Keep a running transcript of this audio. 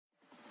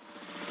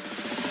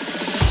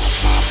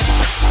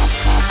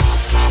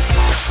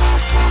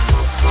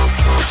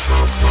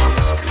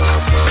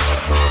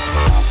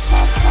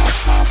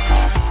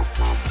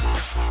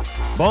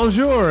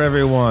Bonjour,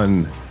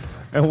 everyone,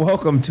 and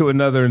welcome to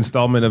another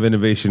installment of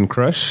Innovation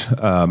Crush.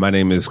 My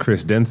name is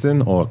Chris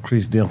Denson, or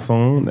Chris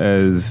Denson,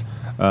 as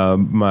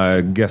my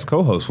guest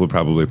co-host would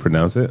probably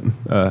pronounce it.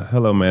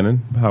 Hello,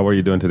 Manon. How are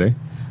you doing today?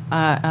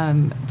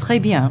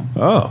 Très bien.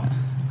 Oh,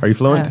 are you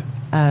fluent?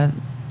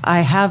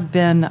 I have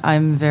been.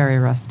 I'm very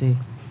rusty.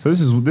 So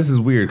this is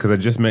weird because I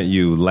just met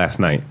you last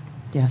night.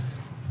 Yes.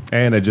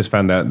 And I just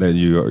found out that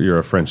you're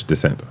of French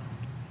descent.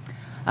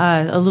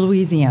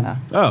 Louisiana.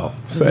 Oh,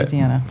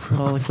 Louisiana.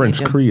 French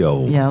Cajun.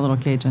 Creole. Yeah, a little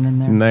Cajun in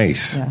there.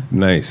 Nice, yeah.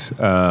 Nice.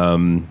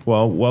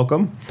 Well,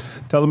 welcome.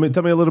 Tell me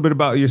a little bit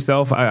about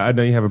yourself. I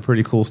know you have a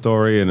pretty cool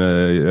story and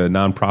a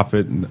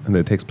nonprofit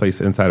that takes place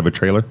inside of a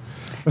trailer.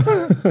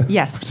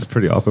 Yes, it's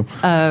pretty awesome.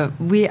 I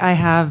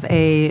have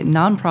a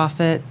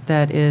nonprofit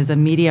that is a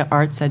media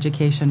arts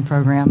education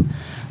program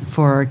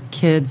for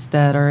kids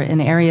that are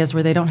in areas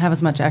where they don't have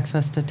as much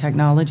access to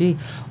technology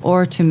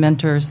or to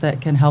mentors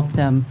that can help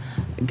them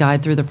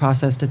guide through the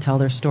process to tell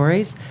their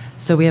stories.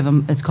 So we have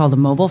it's called the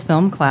Mobile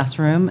Film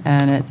Classroom,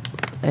 and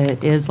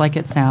it is like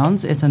it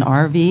sounds. It's an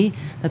RV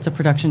that's a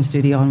production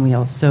studio on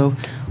wheels. So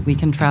we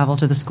can travel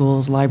to the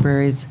schools,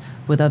 libraries,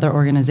 with other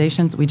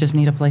organizations. We just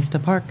need a place to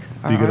park.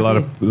 Do you get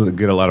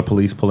a lot of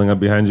police pulling up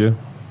behind you?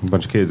 A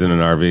bunch of kids in an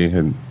RV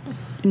and.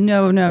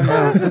 No.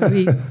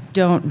 We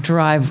don't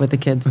drive with the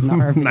kids in the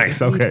RV.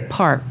 Nice, okay. We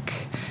park,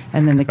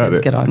 and then the kids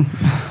get on.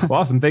 Well,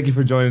 awesome. Thank you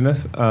for joining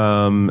us.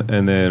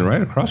 And then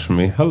right across from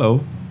me,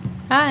 hello.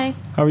 Hi.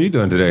 How are you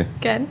doing today?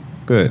 Good.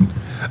 Good.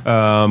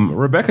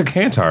 Rebecca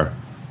Kantar.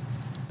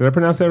 Did I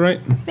pronounce that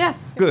right? Yeah.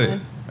 Good.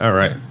 Fine. All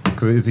right.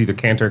 Because it's either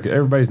Kantar.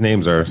 Everybody's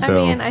names are.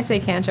 So. I mean, I say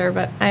Kantar,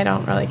 but I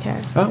don't really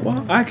care. So.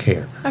 Well, I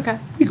care. Okay.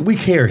 We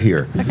care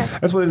here. Okay.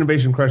 That's what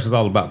Innovation Crush is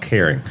all about,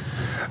 caring.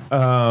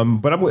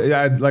 But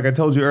like I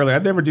told you earlier,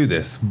 I'd never do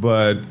this,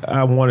 but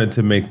I wanted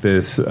to make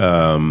this.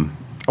 I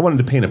wanted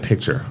to paint a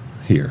picture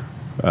here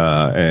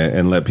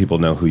and let people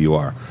know who you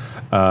are.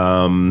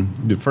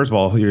 First of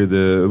all,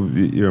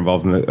 you're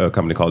involved in a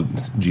company called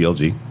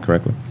GLG,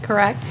 correctly?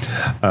 Correct.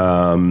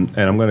 And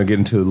I'm going to get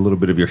into a little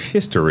bit of your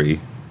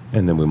history,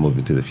 and then we'll move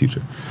into the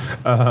future.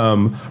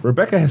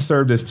 Rebecca has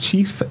served as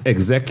Chief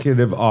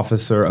Executive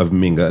Officer of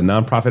Minga, a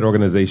nonprofit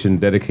organization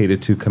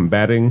dedicated to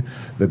combating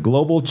the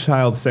global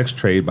child sex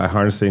trade by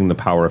harnessing the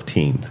power of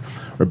teens.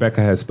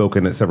 Rebecca has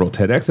spoken at several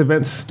TEDx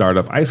events,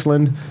 Startup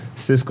Iceland,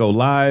 Cisco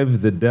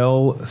Live, the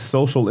Dell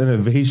Social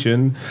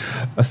Innovation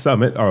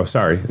Summit. Oh,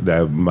 sorry,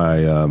 my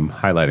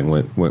highlighting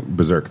went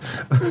berserk.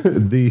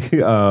 the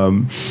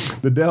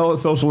Dell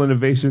Social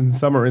Innovation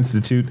Summer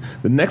Institute,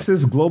 the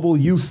Nexus Global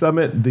Youth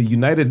Summit, the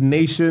United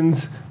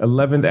Nations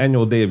 11th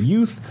Annual Day of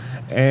Youth,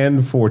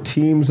 and for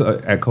teams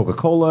at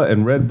Coca-Cola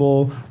and Red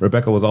Bull.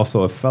 Rebecca was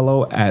also a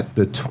fellow at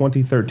the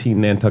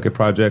 2013 Nantucket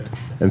Project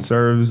and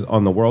serves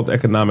on the World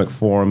Economic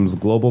Forum's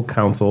Global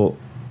Council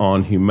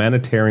on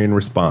Humanitarian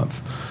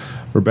Response.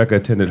 Rebecca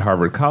attended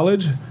Harvard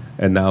College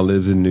and now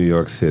lives in New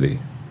York City.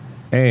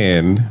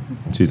 And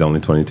she's only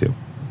 22.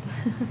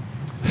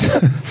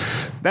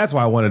 That's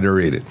why I wanted to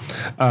read it.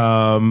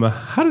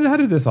 How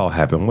did this all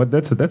happen?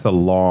 That's a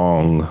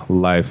long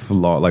like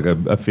a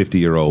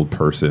 50-year-old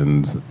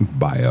person's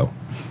bio.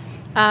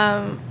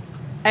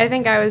 I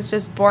think I was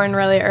just born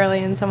really early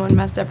and someone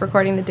messed up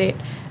recording the date.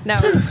 No.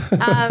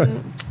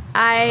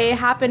 I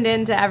happened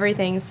into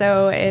everything.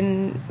 So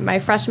in my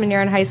freshman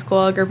year in high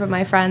school, a group of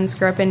my friends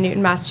grew up in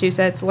Newton,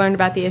 Massachusetts, learned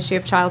about the issue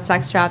of child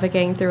sex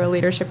trafficking through a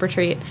leadership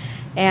retreat.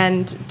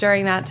 And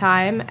during that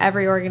time,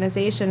 every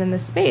organization in the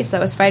space that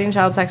was fighting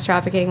child sex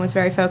trafficking was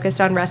very focused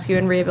on rescue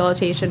and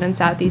rehabilitation in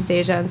Southeast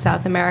Asia and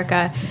South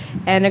America.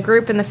 And a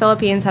group in the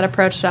Philippines had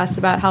approached us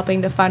about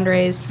helping to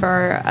fundraise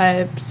for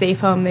a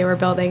safe home they were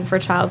building for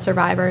child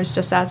survivors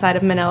just outside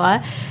of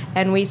Manila.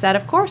 And we said,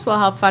 of course, we'll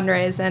help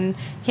fundraise, and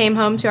came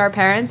home to our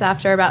parents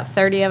after about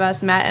 30 of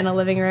us met in a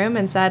living room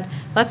and said,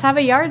 let's have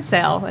a yard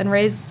sale and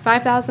raise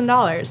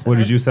 $5,000. What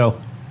did you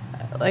sell?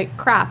 Like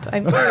crap.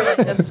 I'm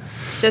really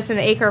just an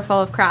acre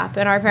full of crap.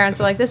 And our parents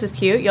were like, this is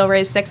cute. You'll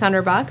raise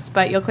 $600,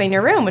 but you'll clean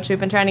your room, which we've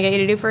been trying to get you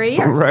to do for a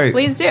year. Right. So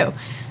please do.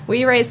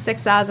 We raised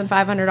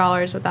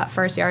 $6,500 with that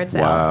first yard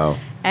sale. Wow.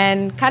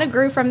 And kind of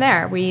grew from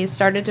there. We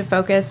started to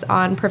focus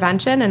on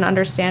prevention and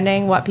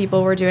understanding what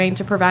people were doing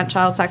to prevent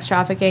child sex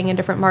trafficking in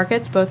different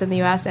markets, both in the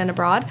U.S. and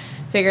abroad.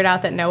 Figured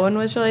out that no one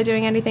was really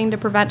doing anything to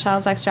prevent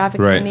child sex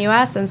trafficking in the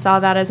U.S. and saw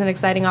that as an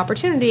exciting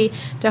opportunity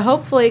to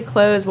hopefully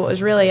close what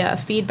was really a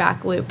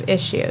feedback loop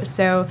issue.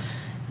 So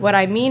what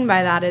I mean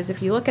by that is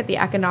if you look at the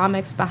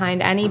economics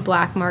behind any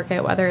black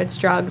market, whether it's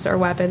drugs or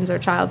weapons or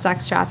child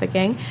sex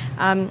trafficking,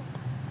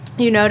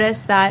 you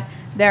notice that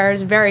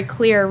there's very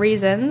clear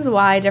reasons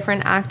why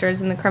different actors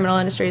in the criminal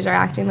industries are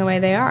acting the way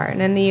they are.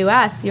 And in the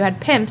U.S., you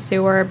had pimps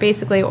who were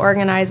basically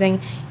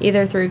organizing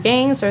either through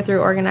gangs or through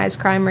organized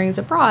crime rings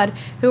abroad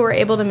who were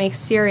able to make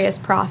serious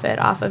profit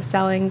off of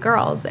selling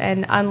girls.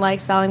 And unlike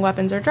selling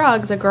weapons or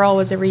drugs, a girl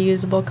was a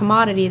reusable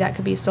commodity that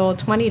could be sold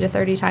 20 to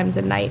 30 times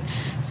a night.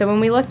 So when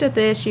we looked at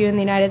the issue in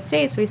the United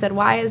States, we said,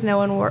 why is no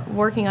one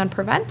working on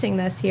preventing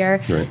this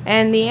here? Right.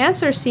 And the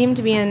answer seemed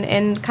to be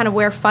in kind of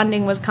where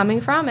funding was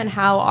coming from and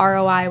how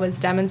ROI was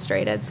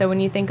demonstrated. So when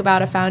you think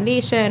about a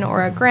foundation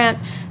or a grant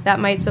that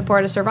might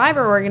support a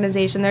survivor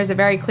organization, there's a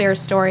very clear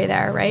story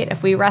there, right?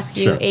 If we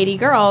rescue 80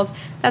 girls,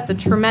 that's a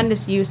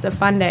tremendous use of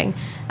funding.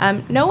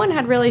 No one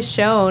had really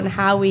shown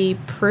how we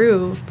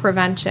prove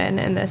prevention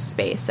in this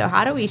space. So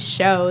how do we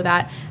show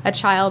that a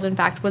child, in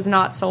fact, was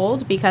not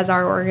sold because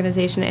our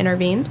organization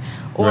intervened,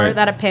 or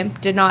that a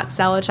pimp did not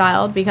sell a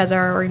child because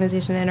our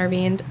organization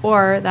intervened,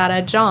 or that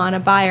a John, a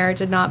buyer,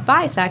 did not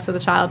buy sex with a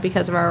child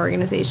because of our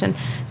organization.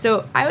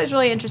 So I was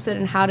really interested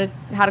in how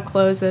to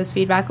close those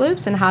feedback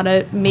loops and how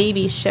to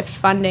maybe shift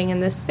funding in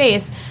this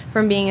space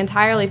from being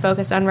entirely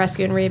focused on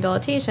rescue and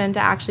rehabilitation to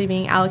actually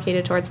being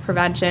allocated towards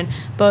prevention,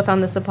 both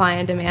on the supply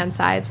and demand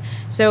sides.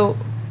 So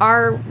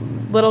our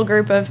little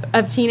group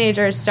of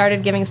teenagers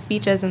started giving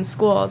speeches in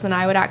schools, and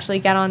I would actually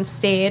get on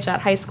stage at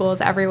high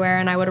schools everywhere,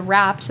 and I would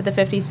rap to the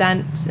 50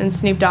 Cent and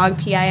Snoop Dogg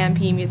PIMP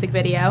music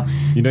video.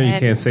 You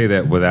can't say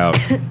that without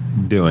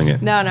doing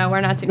it. No, we're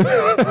not doing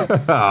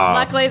it.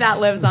 Luckily, that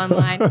lives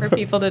online for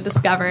people to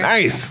discover.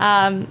 Nice.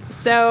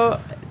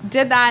 So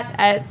did that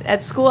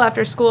at school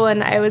after school,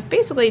 and I was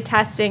basically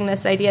testing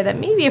this idea that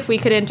maybe if we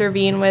could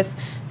intervene with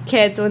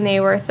kids when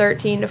they were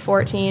 13 to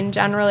 14,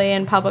 generally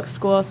in public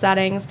school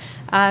settings,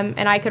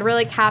 and I could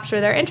really capture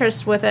their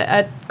interest with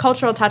a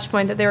cultural touch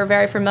point that they were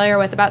very familiar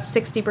with. About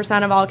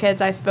 60% of all kids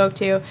I spoke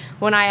to,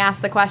 when I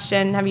asked the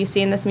question, have you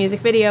seen this music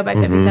video by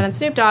 50 Cent and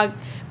Snoop Dogg,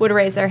 would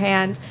raise their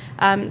hand.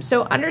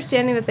 So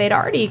understanding that they'd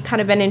already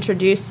kind of been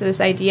introduced to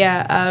this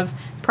idea of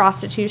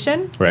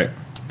prostitution. Right.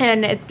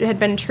 And it had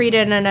been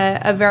treated in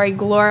a very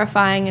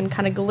glorifying and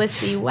kind of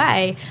glitzy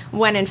way,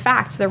 when in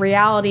fact the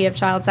reality of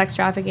child sex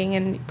trafficking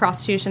and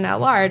prostitution at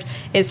large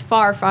is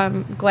far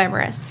from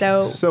glamorous.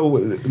 So that's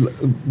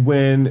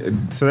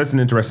an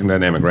interesting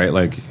dynamic, right?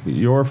 Like,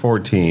 you're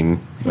 14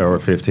 or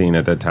 15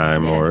 at that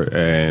time,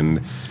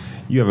 and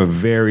you have a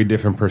very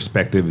different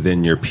perspective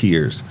than your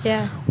peers.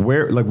 Yeah.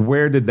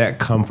 Where did that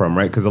come from,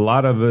 right? Because a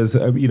lot of us,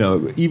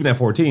 even at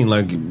 14,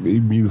 like,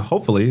 you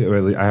hopefully,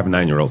 I have a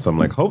 9-year-old, so I'm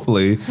like,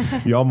 hopefully,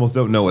 you almost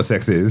don't know what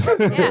sex is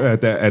at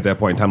that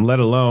point in time, let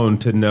alone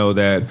to know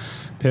that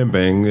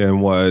pimping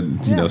and what,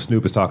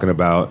 Snoop is talking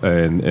about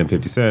and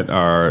 50 Cent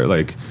are,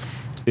 like,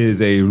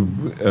 is a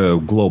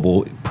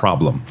global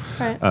problem.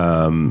 Right.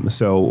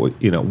 So,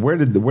 where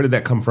did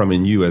that come from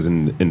in you as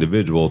an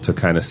individual to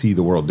kind of see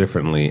the world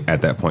differently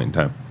at that point in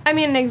time? I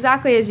mean,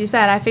 exactly as you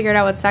said, I figured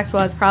out what sex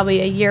was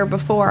probably a year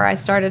before I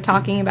started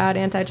talking about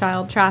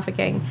anti-child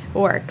trafficking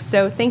work.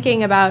 So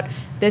thinking about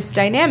this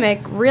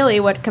dynamic, really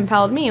what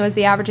compelled me was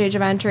the average age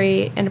of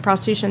entry into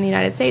prostitution in the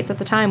United States at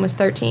the time was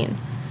 13.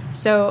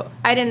 So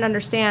I didn't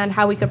understand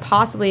how we could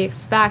possibly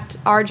expect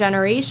our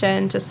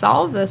generation to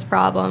solve this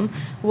problem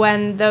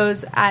when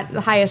those at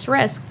the highest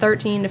risk,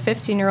 13 to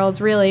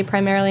 15-year-olds really,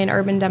 primarily in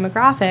urban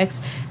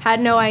demographics, had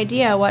no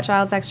idea what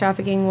child sex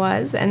trafficking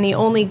was, and the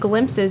only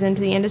glimpses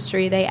into the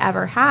industry they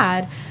ever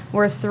had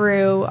were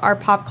through our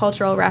pop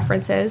cultural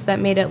references that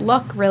made it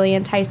look really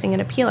enticing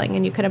and appealing.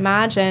 And you could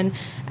imagine,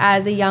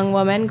 as a young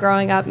woman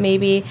growing up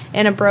maybe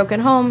in a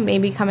broken home,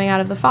 maybe coming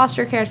out of the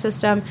foster care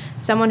system,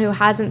 someone who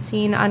hasn't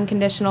seen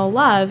unconditional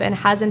love and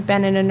hasn't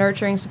been in a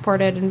nurturing,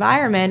 supported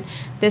environment,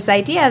 this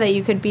idea that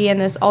you could be in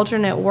this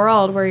alternate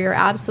world where you're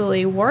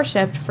absolutely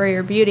worshipped for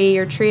your beauty,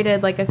 you're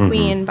treated like a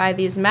queen by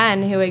these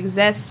men who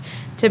exist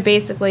to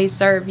basically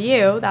serve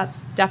you.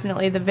 That's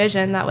definitely the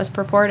vision that was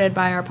purported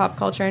by our pop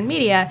culture and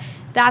media.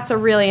 That's a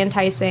really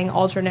enticing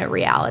alternate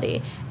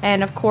reality.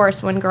 And of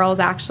course, when girls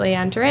actually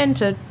enter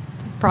into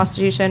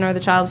prostitution or the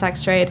child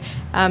sex trade,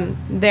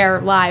 their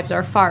lives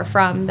are far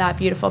from that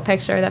beautiful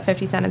picture that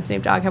 50 Cent and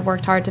Snoop Dogg have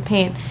worked hard to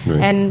paint.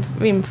 Right. And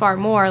even far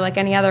more like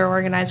any other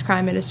organized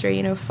crime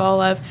industry,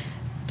 full of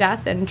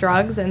death and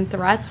drugs and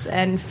threats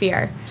and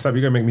fear. Stop,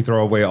 you're going to make me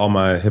throw away all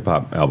my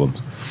hip-hop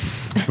albums.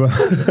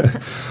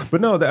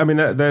 But no, I mean,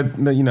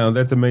 that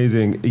that's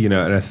amazing, and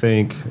I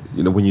think,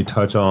 when you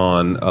touch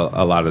on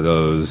a lot of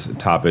those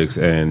topics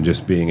and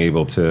just being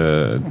able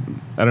to,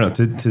 I don't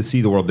know, to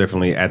see the world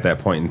differently at that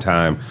point in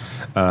time,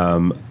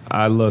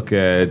 I look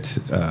at,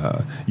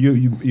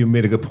 you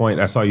made a good point.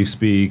 I saw you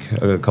speak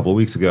a couple of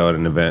weeks ago at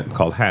an event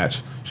called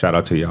Hatch. Shout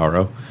out to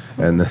Yarrow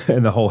and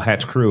the whole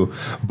Hatch crew.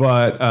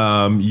 But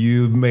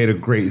you made a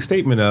great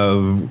statement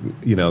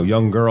of,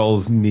 young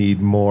girls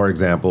need more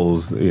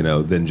examples,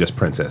 than just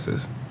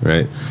princesses,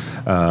 right?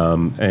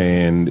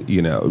 And,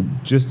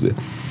 just...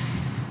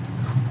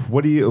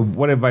 What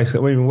advice?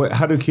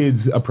 How do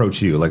kids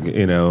approach you? Like,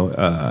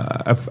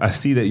 I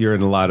see that you're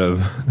in a lot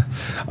of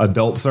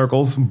adult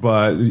circles,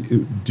 but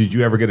did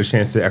you ever get a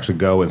chance to actually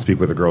go and speak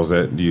with the girls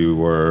that you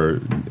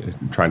were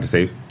trying to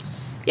save?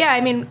 Yeah,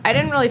 I mean, I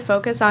didn't really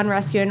focus on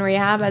rescue and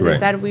rehab. As I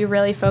said, we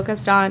really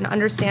focused on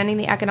understanding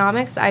the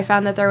economics. I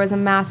found that there was a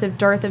massive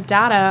dearth of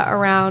data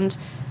around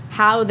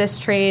how this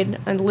trade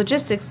and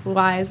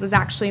logistics-wise was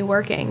actually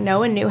working. No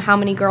one knew how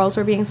many girls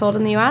were being sold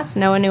in the U.S.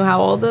 No one knew how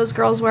old those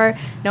girls were.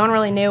 No one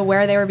really knew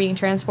where they were being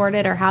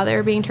transported or how they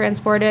were being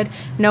transported.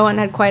 No one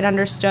had quite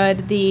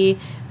understood the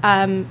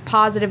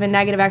positive and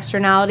negative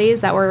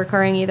externalities that were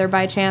occurring either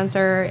by chance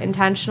or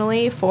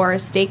intentionally for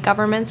state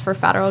governments, for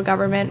federal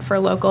government, for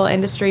local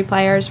industry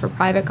players, for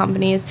private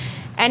companies.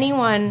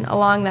 Anyone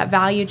along that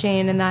value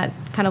chain and that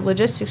kind of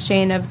logistics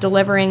chain of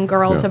delivering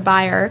girl to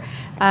buyer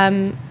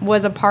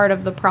was a part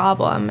of the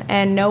problem,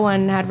 and no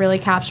one had really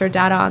captured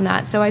data on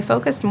that. So I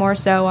focused more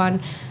so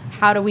on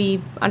how do we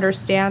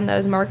understand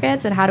those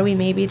markets and how do we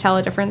maybe tell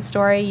a different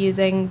story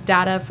using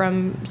data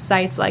from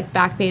sites like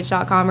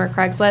Backpage.com or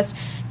Craigslist.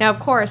 Now, of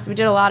course, we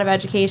did a lot of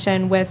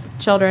education with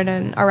children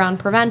and around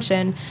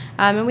prevention,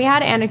 and we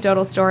had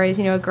anecdotal stories.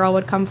 A girl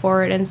would come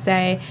forward and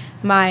say,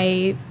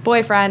 my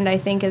boyfriend, I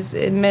think,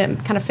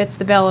 kind of fits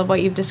the bill of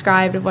what you've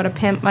described of what a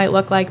pimp might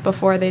look like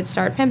before they'd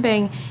start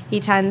pimping. He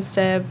tends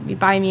to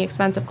buy me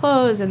expensive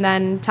clothes and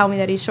then tell me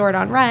that he's short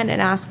on rent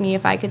and ask me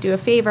if I could do a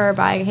favor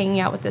by hanging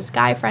out with this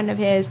guy friend of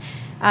his.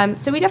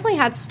 So we definitely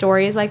had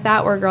stories like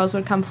that where girls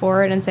would come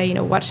forward and say,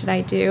 what should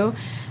I do?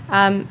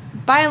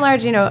 By and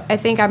large, I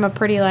think I'm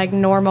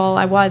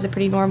I was a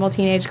pretty normal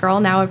teenage girl,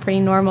 now a pretty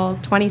normal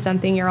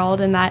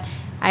 20-something-year-old, in that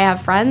I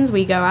have friends,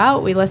 we go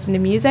out, we listen to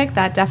music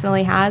that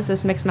definitely has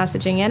this mixed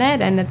messaging in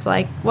it, and it's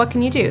like, what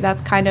can you do?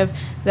 That's kind of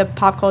the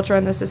pop culture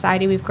and the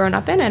society we've grown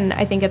up in, and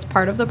I think it's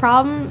part of the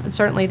problem.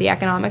 Certainly the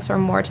economics are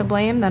more to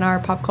blame than our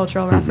pop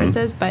cultural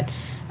references, but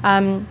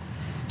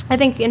I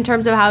think in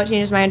terms of how it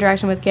changes my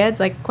interaction with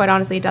kids, quite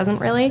honestly, it doesn't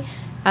really.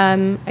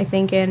 I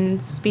think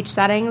in speech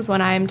settings,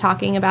 when I'm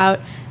talking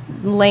about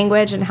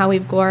language and how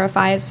we've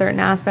glorified certain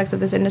aspects of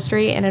this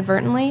industry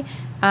inadvertently,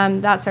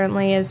 that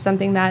certainly is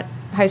something that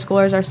high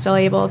schoolers are still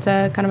able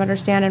to kind of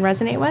understand and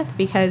resonate with,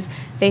 because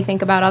they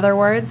think about other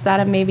words that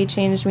have maybe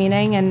changed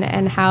meaning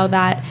and how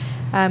that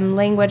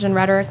language and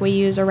rhetoric we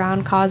use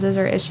around causes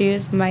or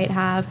issues might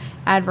have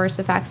adverse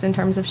effects in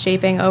terms of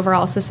shaping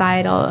overall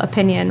societal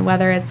opinion,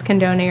 whether it's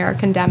condoning or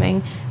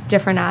condemning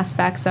different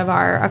aspects of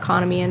our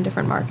economy in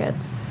different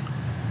markets.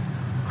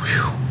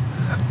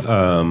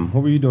 What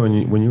were you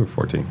doing when you were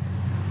 14?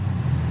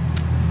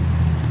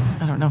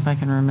 I don't know if I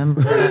can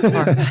remember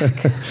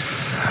that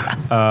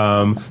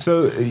far back.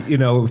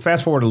 So,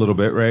 fast forward a little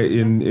bit, right?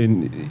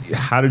 In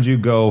how did you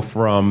go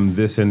from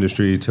this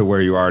industry to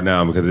where you are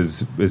now?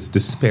 Because it's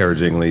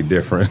disparagingly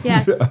different.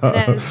 Yes,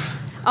 it is.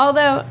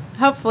 Although,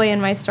 hopefully, in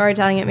my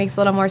storytelling, it makes a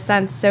little more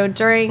sense. So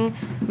during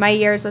my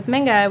years with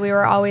Minga, we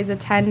were always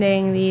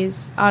attending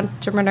these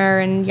entrepreneur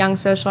and young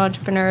social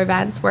entrepreneur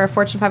events where a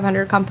Fortune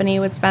 500 company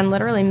would spend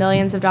literally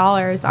millions of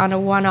dollars on a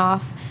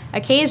one-off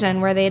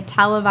occasion where they'd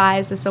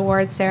televise this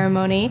awards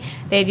ceremony.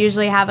 They'd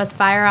usually have us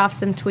fire off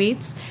some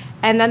tweets,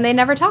 and then they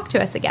never talk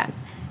to us again.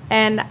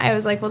 And I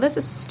was like, well, this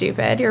is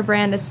stupid. Your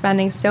brand is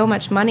spending so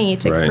much money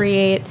to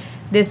create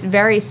this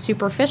very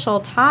superficial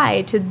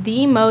tie to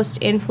the most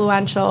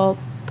influential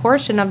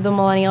portion of the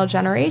millennial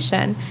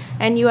generation,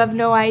 and you have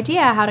no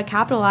idea how to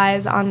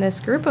capitalize on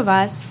this group of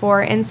us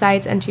for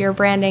insights into your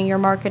branding, your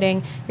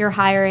marketing, your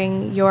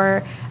hiring,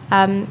 your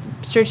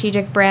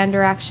strategic brand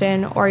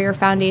direction, or your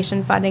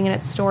foundation funding and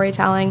its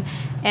storytelling.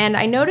 And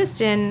I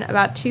noticed in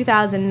about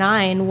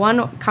 2009,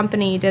 one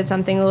company did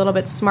something a little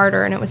bit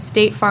smarter, and it was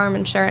State Farm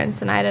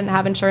Insurance. And I didn't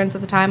have insurance at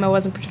the time. I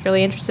wasn't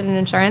particularly interested in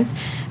insurance.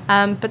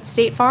 But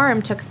State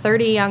Farm took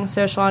 30 young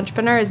social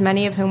entrepreneurs,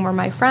 many of whom were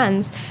my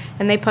friends,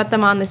 and they put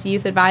them on this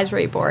youth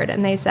advisory board.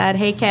 And they said,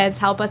 hey, kids,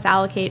 help us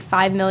allocate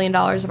 $5 million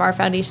of our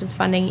foundation's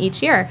funding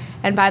each year.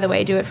 And by the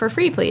way, do it for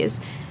free,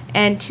 please.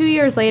 And 2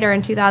 years later,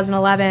 in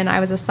 2011, I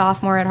was a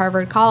sophomore at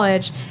Harvard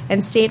College,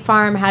 and State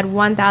Farm had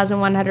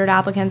 1,100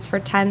 applicants for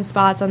 10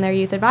 spots on their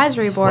youth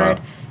advisory board,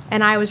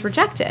 and I was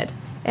rejected.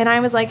 And I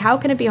was like, how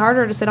can it be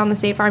harder to sit on the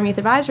State Farm Youth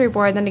Advisory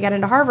Board than to get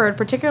into Harvard,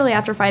 particularly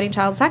after fighting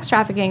child sex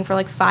trafficking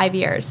for 5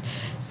 years?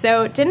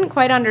 So didn't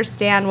quite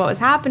understand what was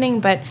happening,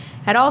 but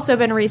had also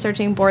been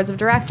researching boards of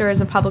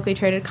directors of publicly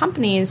traded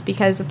companies,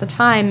 because at the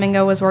time,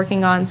 Mingo was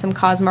working on some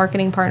cause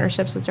marketing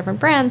partnerships with different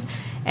brands,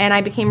 and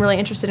I became really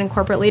interested in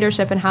corporate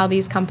leadership and how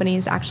these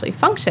companies actually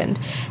functioned.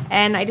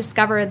 And I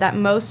discovered that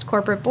most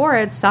corporate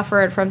boards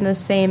suffered from the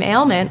same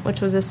ailment,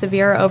 which was a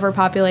severe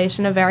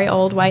overpopulation of very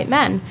old white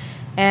men.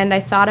 And I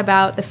thought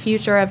about the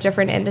future of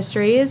different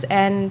industries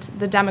and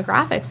the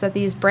demographics that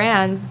these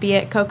brands, be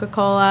it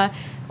Coca-Cola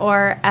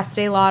or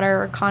Estee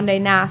Lauder or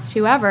Condé Nast,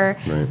 whoever,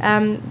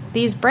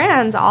 these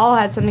brands all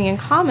had something in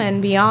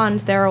common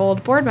beyond their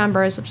old board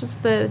members, which is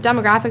the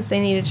demographics they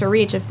needed to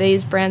reach if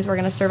these brands were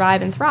going to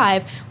survive and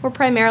thrive, were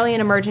primarily in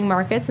emerging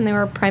markets, and they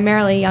were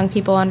primarily young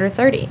people under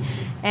 30.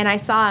 And I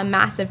saw a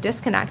massive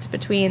disconnect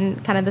between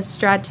kind of the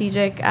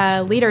strategic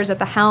leaders at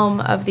the helm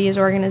of these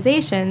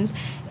organizations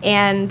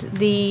and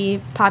the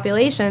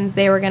populations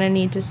they were going to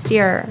need to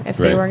steer if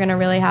they were going to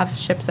really have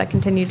ships that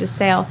continued to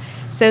sail.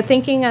 So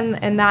thinking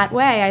in that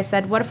way, I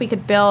said, what if we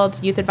could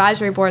build youth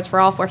advisory boards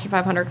for all Fortune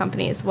 500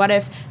 companies? What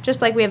if,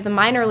 just like we have the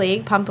minor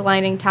league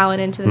pipelining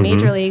talent into the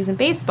major leagues in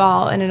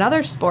baseball and in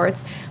other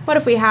sports, what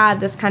if we had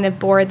this kind of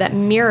board that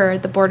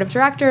mirrored the board of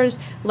directors,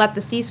 let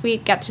the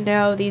C-suite get to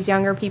know these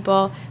younger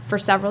people for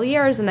several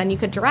years, and then you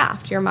could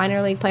draft your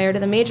minor league player to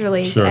the major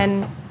league. Sure.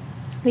 And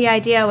the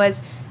idea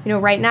was,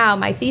 right now,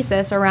 my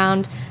thesis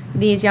around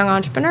these young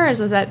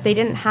entrepreneurs was that they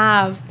didn't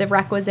have the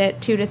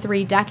requisite 2 to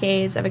 3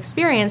 decades of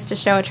experience to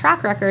show a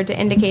track record to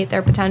indicate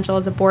their potential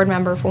as a board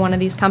member for one of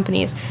these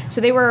companies.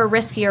 So they were a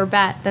riskier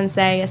bet than,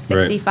 say, a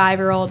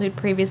 65-year-old who'd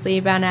previously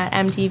been at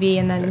MTV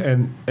and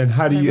then. And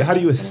how do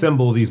you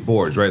assemble these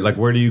boards, right? Like,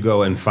 where do you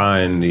go and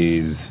find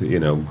these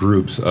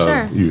groups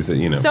of youth?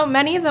 So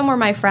many of them were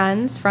my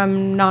friends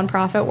from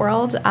nonprofit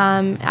world.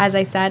 As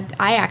I said,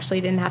 I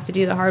actually didn't have to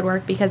do the hard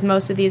work because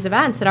most of these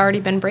events had already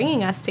been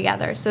bringing us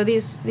together. So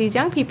these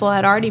young people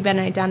had already been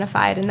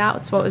identified, and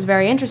that's what was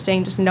very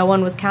interesting. Just no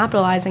one was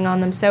capitalizing on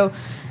them. So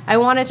I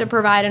wanted to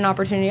provide an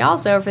opportunity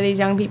also for these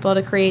young people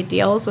to create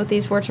deals with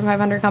these Fortune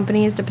 500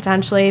 companies to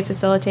potentially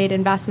facilitate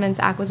investments,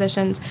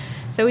 acquisitions.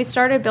 So we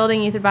started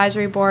building youth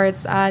advisory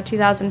boards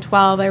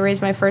 2012. I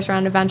raised my first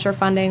round of venture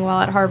funding while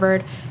at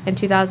Harvard in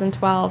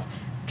 2012.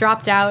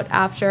 Dropped out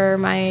after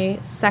my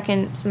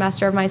second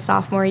semester of my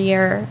sophomore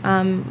year.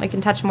 I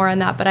can touch more on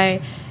that, but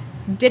I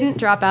didn't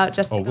drop out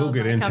just to build we'll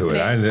get into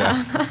company.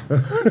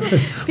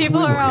 it. People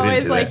are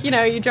always like,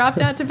 you dropped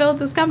out to build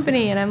this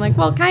company. And I'm like,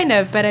 well, kind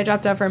of, but I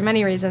dropped out for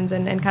many reasons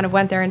and kind of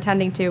went there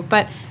intending to.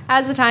 But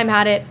as the time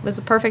had it, was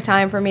the perfect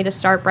time for me to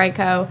start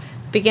Brightco,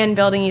 begin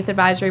building youth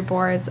advisory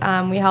boards.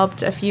 We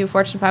helped a few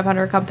Fortune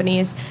 500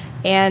 companies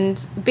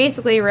and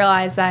basically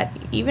realized that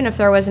even if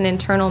there was an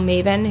internal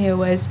maven who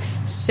was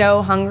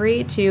so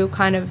hungry to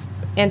kind of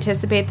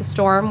anticipate the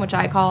storm, which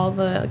I call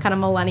the kind of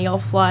millennial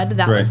flood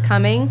that was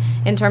coming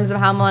in terms of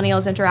how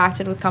millennials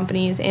interacted with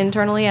companies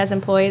internally as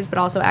employees, but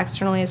also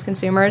externally as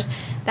consumers.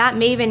 That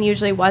maven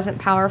usually wasn't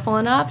powerful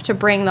enough to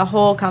bring the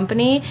whole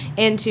company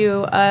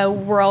into a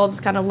world's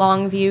kind of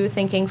long view,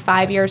 thinking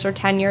 5 years or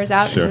 10 years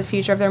out into the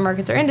future of their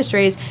markets or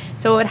industries.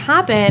 So what would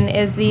happen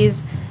is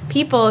these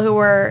people who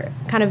were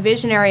kind of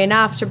visionary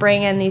enough to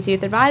bring in these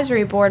youth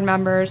advisory board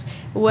members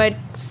would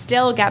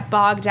still get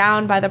bogged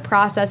down by the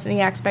process and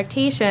the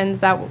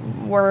expectations that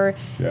were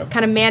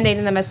kind of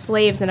mandating them as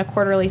slaves in a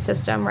quarterly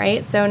system,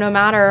 right? So no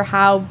matter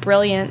how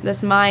brilliant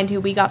this mind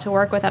who we got to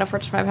work with at a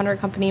Fortune 500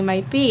 company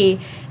might be,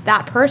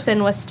 that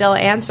person was still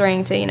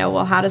answering to,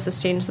 well, how does this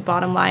change the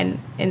bottom line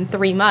in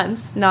 3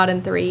 months, not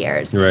in 3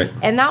 years? Right.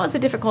 And that was a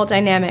difficult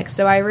dynamic.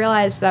 So I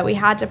realized that we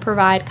had to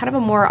provide kind of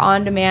a more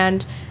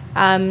on-demand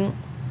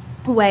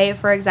way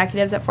for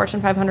executives at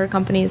Fortune 500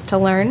 companies to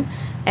learn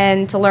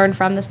and to learn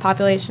from this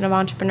population of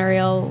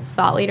entrepreneurial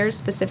thought leaders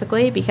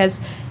specifically,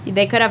 because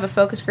they could have a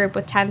focus group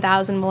with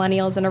 10,000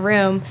 millennials in a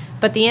room,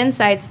 but the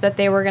insights that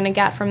they were going to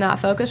get from that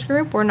focus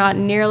group were not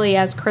nearly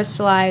as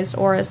crystallized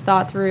or as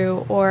thought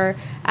through or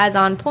as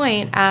on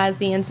point as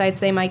the insights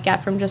they might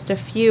get from just a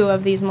few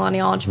of these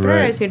millennial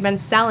entrepreneurs who'd been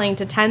selling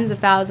to tens of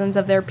thousands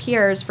of their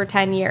peers for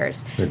 10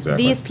 years. Exactly.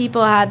 These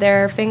people had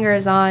their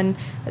fingers on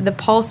the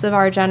pulse of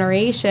our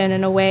generation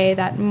in a way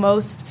that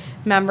most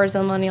members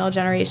of the millennial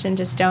generation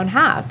just don't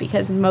have,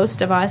 because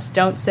most of us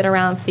don't sit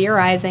around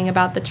theorizing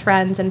about the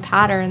trends and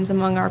patterns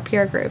among our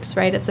peer groups,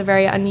 right? It's a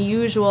very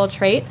unusual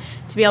trait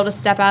to be able to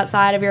step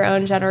outside of your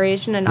own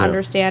generation and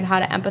understand how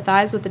to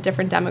empathize with the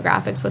different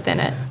demographics within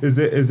it.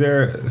 Is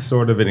there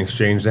sort of an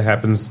exchange that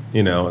happens,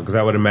 because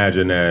I would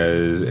imagine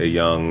as a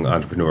young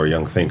entrepreneur,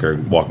 young thinker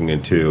walking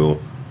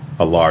into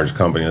a large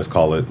company, let's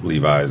call it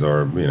Levi's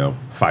or,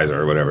 Pfizer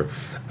or whatever,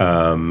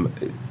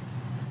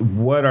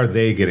 what are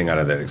they getting out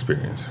of that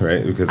experience,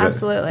 right? Because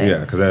absolutely.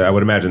 Because I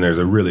would imagine there's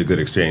a really good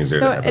exchange there.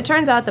 So it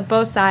turns out that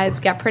both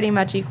sides get pretty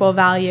much equal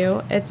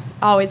value. It's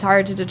always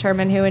hard to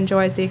determine who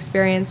enjoys the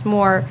experience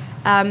more.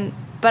 But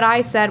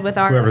I said with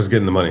our... Whoever's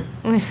getting the money.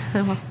 In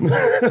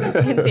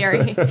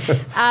theory.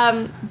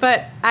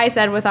 But I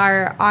said with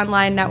our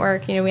online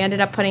network, we ended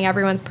up putting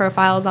everyone's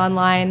profiles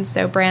online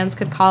so brands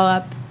could call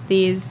up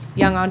these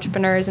young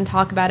entrepreneurs and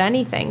talk about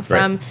anything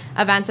from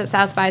events at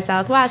South by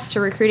Southwest to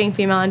recruiting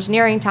female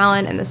engineering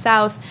talent in the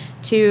South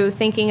to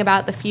thinking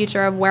about the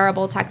future of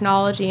wearable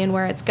technology and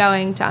where it's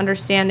going to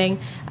understanding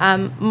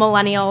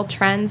millennial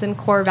trends and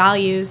core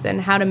values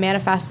and how to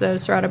manifest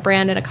those throughout a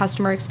brand and a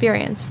customer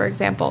experience, for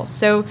example.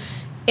 So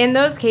in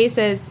those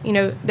cases,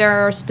 there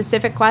are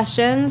specific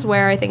questions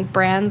where I think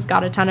brands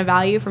got a ton of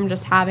value from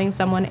just having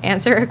someone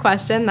answer a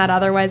question that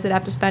otherwise they'd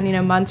have to spend,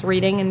 months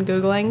reading and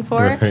Googling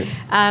for. Right.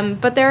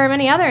 But there are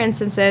many other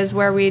instances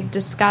where we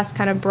discuss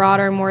kind of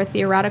broader, more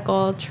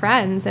theoretical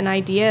trends and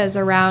ideas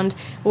around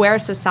where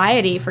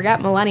society,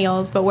 forget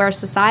millennials, but where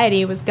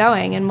society was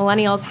going. And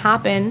millennials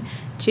happen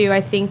to,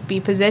 I think, be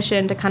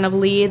positioned to kind of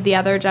lead the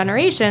other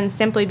generations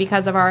simply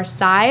because of our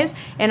size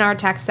and our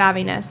tech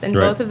savviness. And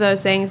both of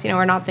those things,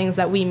 are not things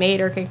that we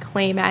made or can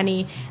claim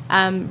any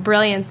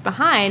brilliance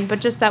behind, but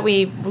just that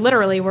we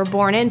literally were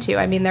born into.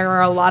 I mean, there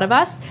are a lot of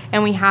us,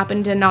 and we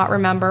happen to not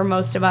remember,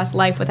 most of us,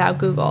 life without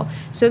Google.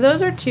 So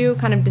those are two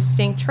kind of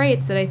distinct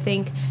traits that I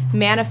think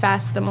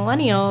manifest the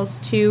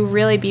millennials to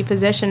really be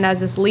positioned as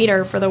this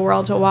leader for the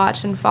world to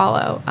watch and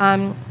follow.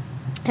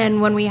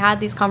 And when we had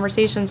these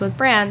conversations with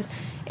brands,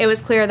 it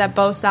was clear that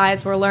both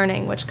sides were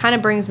learning, which kind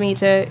of brings me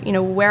to,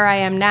 where I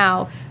am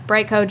now.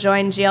 Brightco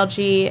joined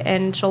GLG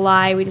in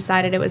July. We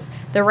decided it was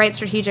the right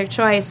strategic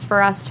choice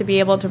for us to be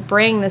able to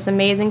bring this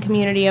amazing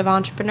community of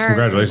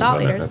entrepreneurs and thought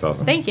leaders. That's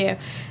awesome. Thank you.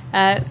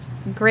 It's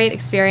a great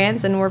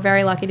experience, and we're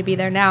very lucky to be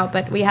there now.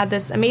 But we had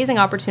this amazing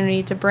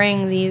opportunity to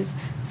bring these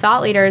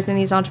thought leaders and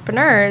these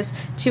entrepreneurs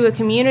to a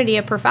community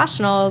of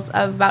professionals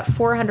of about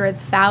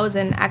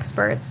 400,000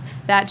 experts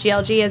that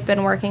GLG has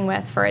been working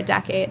with for a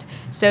decade.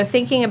 So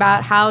thinking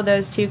about how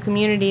those two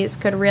communities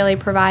could really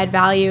provide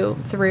value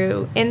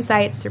through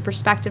insights, through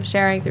perspective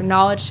sharing, through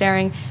knowledge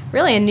sharing,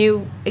 really a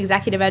new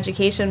executive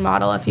education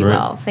model, if you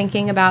will,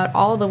 thinking about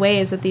all the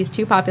ways that these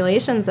two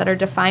populations that are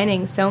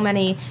defining so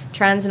many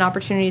trends and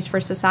opportunities for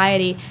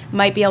society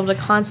might be able to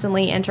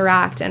constantly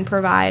interact and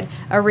provide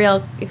a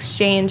real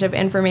exchange of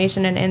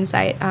information and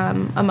insight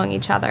among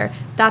each other.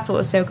 That's what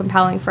was so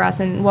compelling for us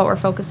and what we're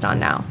focused on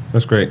now.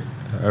 That's great.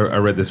 I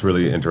read this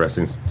really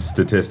interesting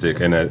statistic,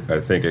 and I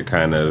think it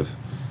kind of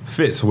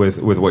fits with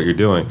what you're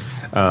doing.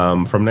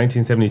 From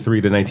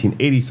 1973 to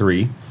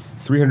 1983,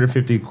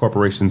 350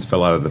 corporations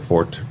fell out of the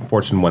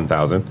Fortune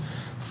 1000.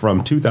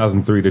 From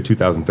 2003 to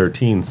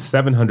 2013,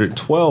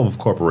 712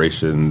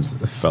 corporations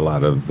fell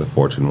out of the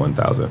Fortune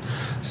 1000.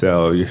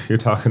 So you're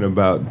talking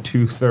about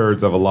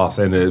 2/3 of a loss,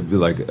 and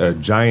a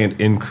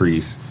giant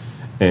increase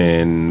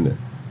in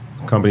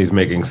companies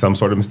making some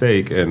sort of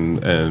mistake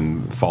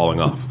and falling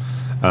off.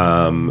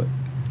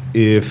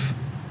 If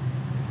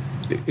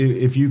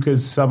you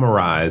could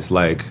summarize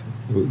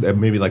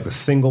maybe the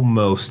single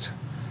most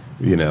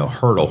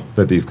hurdle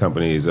that these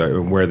companies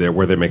are, where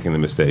they're making the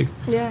mistake,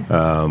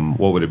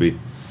 what would it be?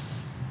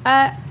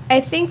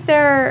 I think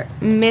they're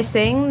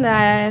missing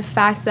the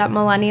fact that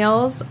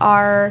millennials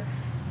are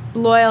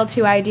loyal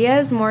to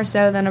ideas more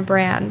so than a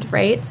brand,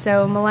 right?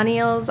 So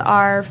millennials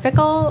are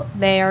fickle.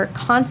 They are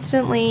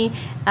constantly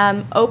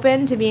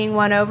open to being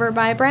won over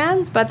by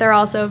brands, but they're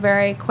also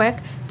very quick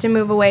to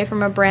move away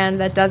from a brand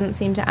that doesn't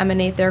seem to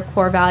emanate their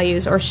core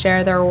values or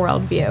share their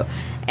worldview.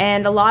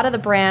 And a lot of the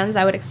brands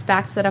I would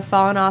expect that have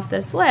fallen off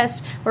this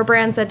list were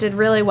brands that did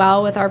really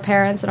well with our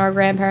parents and our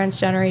grandparents'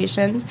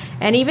 generations,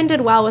 and even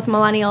did well with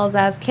millennials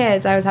as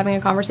kids. I was having a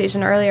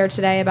conversation earlier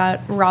today about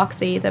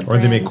Roxy, the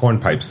brand. Or they make corn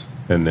pipes,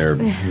 and they're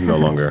no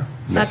longer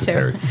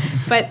necessary.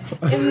 But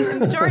in the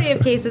majority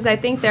of cases, I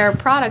think their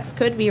products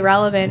could be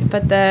relevant,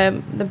 but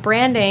the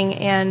branding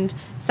and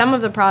some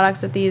of the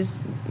products that these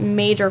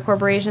major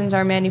corporations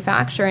are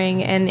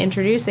manufacturing and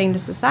introducing to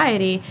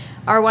society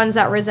are ones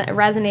that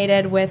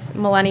resonated with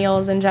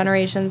millennials and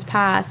generations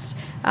past,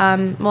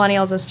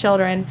 millennials as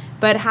children,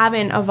 but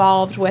haven't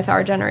evolved with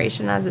our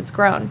generation as it's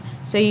grown.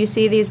 So you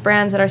see these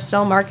brands that are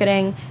still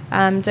marketing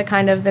to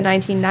kind of the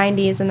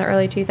 1990s and the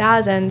early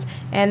 2000s,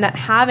 and that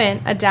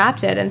haven't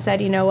adapted and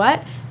said, you know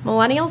what?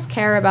 Millennials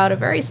care about a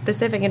very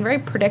specific and very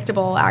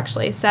predictable,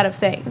 actually, set of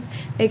things.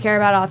 They care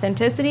about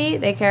authenticity.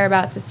 They care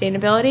about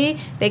sustainability.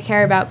 They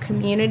care about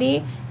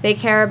community. They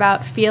care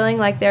about feeling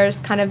like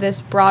there's kind of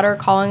this broader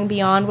calling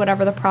beyond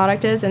whatever the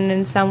product is, and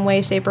in some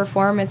way, shape, or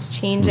form, it's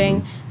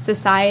changing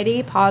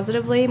society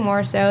positively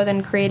more so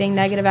than creating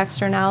negative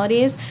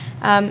externalities.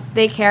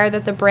 They care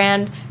that the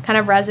brand kind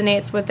of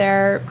resonates with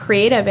their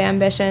creative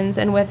ambitions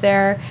and with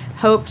their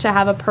hope to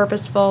have a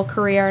purposeful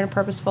career and a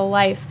purposeful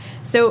life.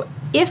 So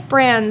if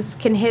brands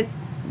can hit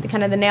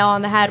kind of the nail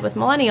on the head with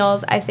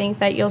millennials, I think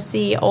that you'll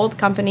see old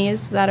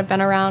companies that have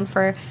been around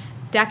for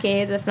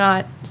decades, if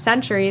not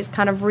centuries,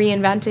 kind of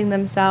reinventing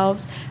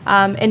themselves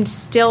and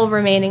still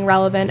remaining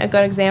relevant. A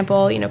good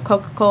example,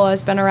 Coca-Cola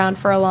has been around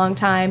for a long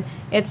time.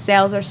 Its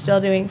sales are still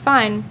doing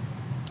fine.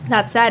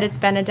 That said, it's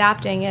been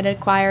adapting. It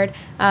acquired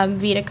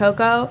Vita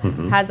Coco,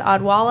 has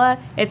Odwalla.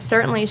 It's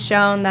certainly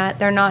shown that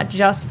they're not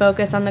just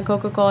focused on the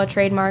Coca-Cola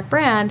trademark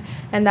brand,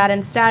 and that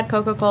instead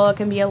Coca-Cola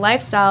can be a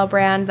lifestyle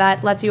brand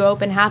that lets you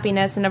open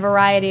happiness in a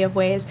variety of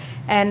ways.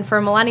 And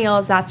for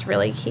millennials, that's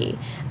really key.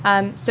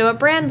 So a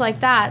brand like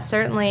that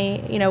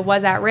certainly,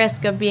 was at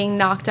risk of being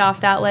knocked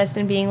off that list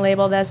and being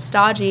labeled as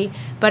stodgy,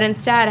 but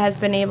instead has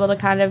been able to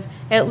kind of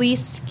at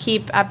least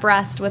keep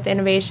abreast with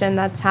innovation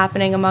that's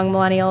happening among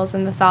millennials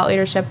and the thought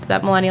leadership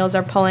that millennials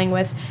are pulling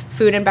with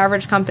food and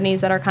beverage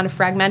companies that are kind of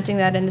fragmenting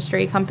that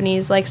industry,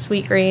 companies like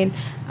Sweetgreen,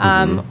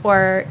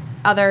 or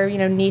other,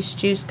 niche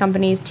juice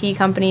companies, tea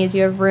companies.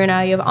 You have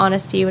Runa, you have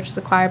Honest Tea, which was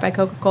acquired by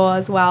Coca-Cola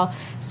as well.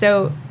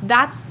 So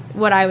that's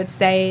what I would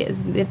say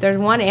is if there's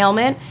one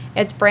ailment,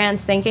 it's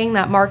brands thinking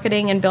that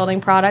marketing and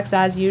building products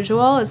as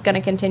usual is going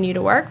to continue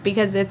to work,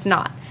 because it's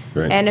not.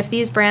 Right. And if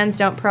these brands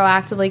don't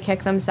proactively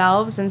kick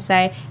themselves and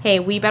say, hey,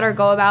 we better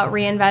go about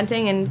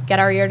reinventing and get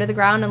our ear to the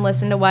ground and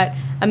listen to what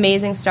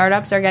amazing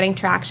startups are getting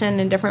traction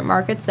in different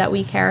markets that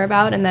we care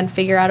about, and then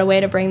figure out a way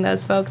to bring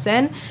those folks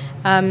in,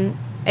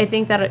 I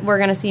think that we're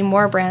going to see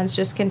more brands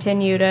just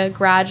continue to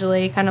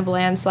gradually kind of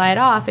landslide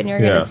off, and you're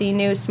going to see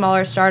new,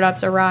 smaller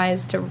startups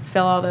arise to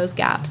fill all those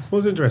gaps. Well,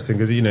 it's interesting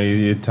because,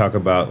 you talk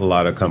about a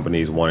lot of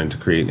companies wanting to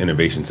create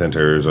innovation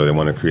centers, or they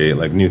want to create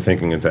like new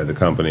thinking inside the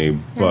company.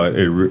 But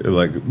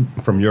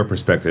from your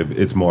perspective,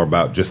 it's more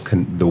about just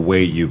the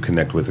way you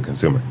connect with the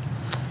consumer.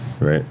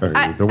 Right, or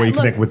the way you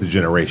connect with the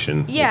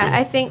generation. Yeah,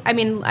 I think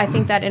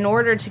that in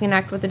order to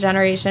connect with the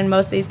generation,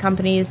 most of these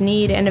companies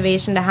need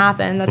innovation to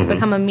happen. That's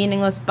become a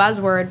meaningless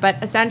buzzword, but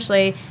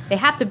essentially they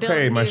have to build.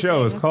 Hey, my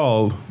show is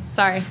called.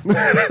 Sorry.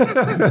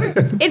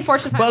 In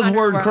Fortune 500 Buzzword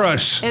world,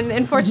 Crush.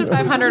 In Fortune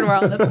 500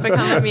 world, it's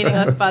become a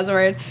meaningless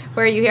buzzword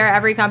where you hear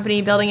every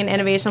company building an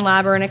innovation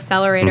lab or an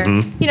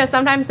accelerator.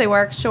 Sometimes they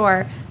work,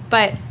 sure,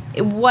 but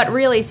what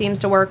really seems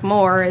to work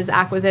more is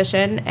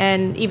acquisition,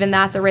 and even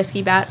that's a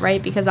risky bet,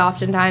 right? Because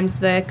oftentimes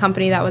the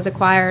company that was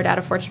acquired at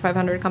a Fortune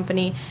 500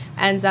 company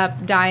ends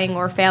up dying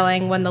or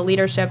failing when the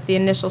leadership, the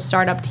initial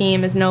startup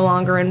team, is no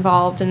longer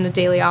involved in a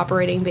daily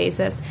operating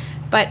basis.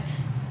 But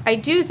I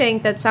do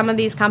think that some of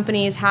these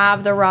companies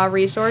have the raw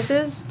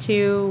resources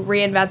to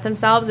reinvent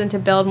themselves and to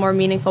build more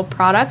meaningful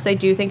products. I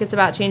do think it's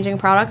about changing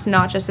products,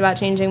 not just about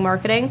changing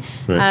marketing.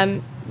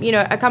 Right.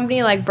 A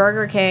company like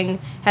Burger King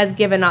has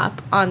given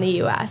up on the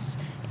U.S.,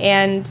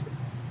 and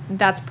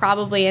that's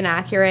probably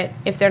inaccurate.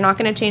 If they're not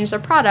going to change their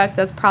product,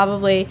 that's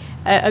probably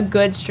a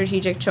good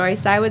strategic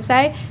choice, I would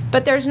say.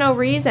 But there's no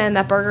reason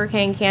that Burger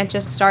King can't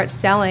just start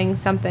selling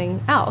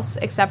something else,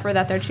 except for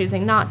that they're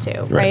choosing not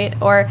to,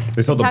 right? Or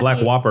they sold the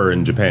Black Whopper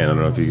in Japan. I don't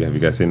know if have you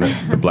guys seen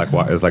that? The Black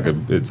Whopper is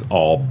it's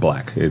all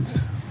black.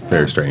 It's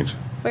very strange,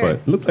 but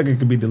it looks like it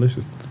could be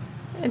delicious.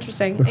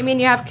 Interesting. I mean,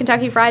 you have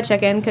Kentucky Fried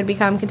Chicken could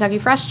become Kentucky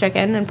Fresh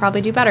Chicken and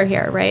probably do better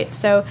here, right?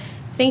 So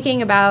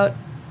thinking about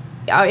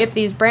if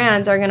these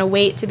brands are going to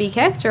wait to be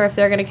kicked or if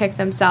they're going to kick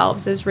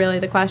themselves is really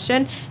the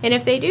question. And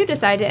if they do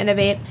decide to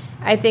innovate,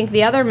 I think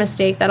the other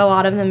mistake that a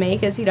lot of them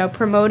make is,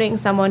 promoting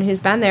someone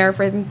who's been there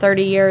for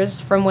 30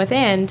 years from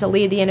within to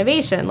lead the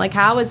innovation. Like,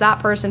 how is that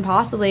person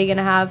possibly going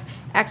to have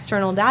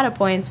external data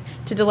points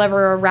to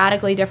deliver a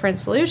radically different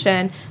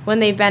solution when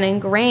they've been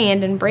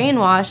ingrained and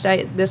brainwashed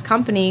at this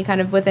company kind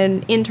of with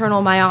an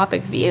internal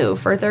myopic view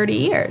for 30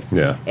 years?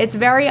 Yeah. It's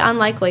very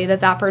unlikely that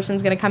that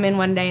person's going to come in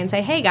one day and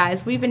say, hey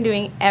guys, we've been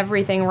doing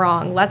everything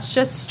wrong. Let's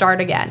just start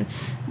again.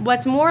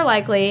 What's more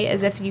likely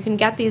is if you can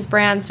get these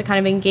brands to kind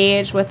of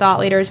engage with thought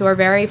leaders who are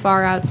very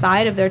far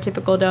outside of their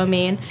typical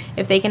domain,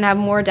 if they can have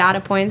more data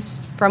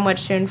points from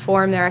which to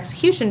inform their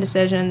execution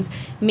decisions,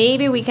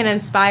 maybe we can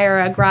inspire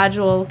a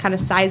gradual kind of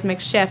seismic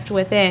shift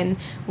within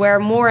where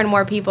more and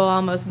more people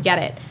almost get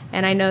it.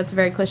 And I know it's a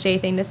very cliche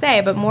thing to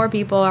say, but more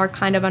people are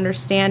kind of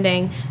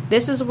understanding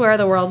this is where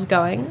the world's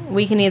going.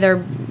 We can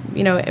either,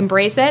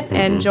 embrace it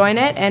and join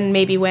it and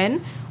maybe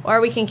win, or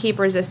we can keep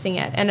resisting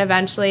it. And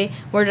eventually,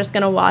 we're just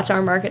going to watch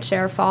our market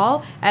share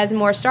fall as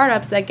more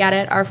startups that get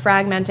it are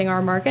fragmenting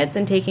our markets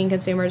and taking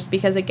consumers.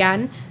 Because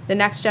again, the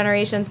next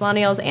generations,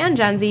 millennials and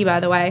Gen Z, by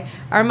the way,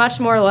 are much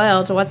more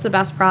loyal to what's the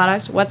best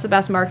product, what's the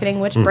best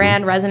marketing, which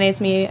brand resonates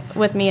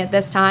with me at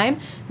this time,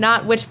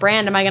 not which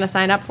brand am I going to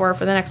sign up for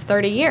the next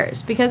 30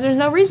 years. Because there's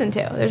no reason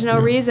to. There's no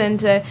reason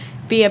to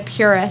be a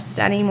purist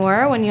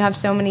anymore when you have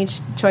so many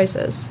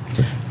choices.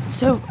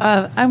 So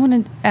I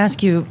want to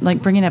ask you,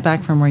 bringing it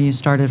back from where you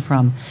started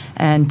from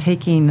and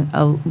taking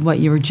what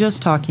you were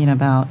just talking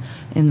about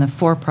in the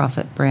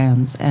for-profit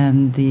brands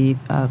and the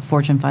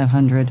Fortune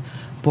 500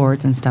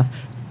 boards and stuff,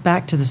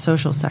 back to the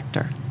social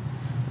sector.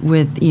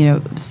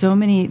 With, so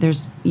many,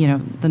 there's,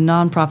 the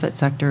nonprofit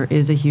sector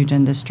is a huge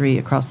industry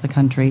across the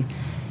country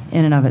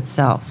in and of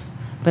itself.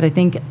 But I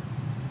think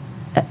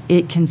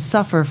it can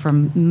suffer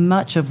from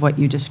much of what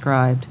you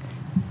described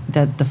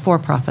that the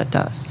for-profit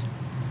does.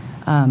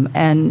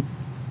 And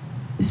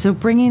so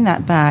bringing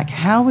that back,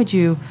 how would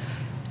you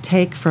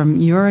take from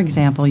your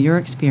example, your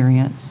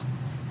experience,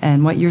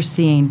 and what you're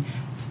seeing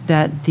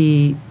that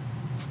the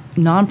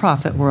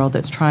nonprofit world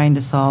that's trying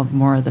to solve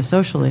more of the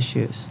social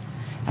issues,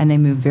 and they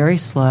move very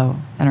slow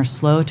and are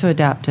slow to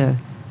adapt to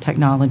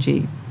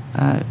technology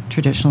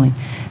traditionally,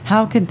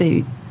 how could they,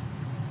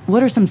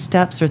 what are some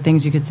steps or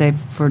things you could say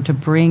to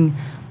bring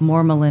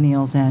more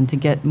millennials in, to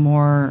get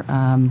more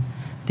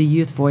the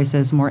youth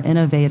voices, more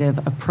innovative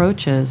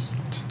approaches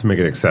to make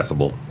it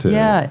accessible to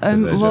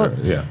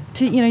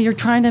you're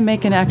trying to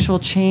make an actual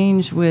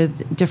change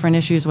with different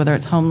issues, whether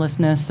it's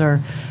homelessness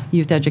or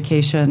youth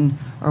education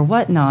or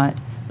whatnot,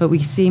 but we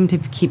seem to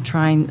keep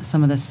trying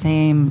some of the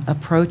same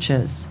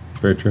approaches.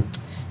 Very true.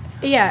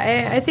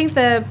 Yeah, I think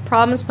the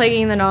problems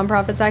plaguing the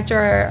nonprofit sector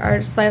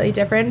are slightly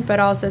different, but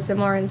also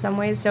similar in some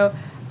ways. So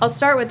I'll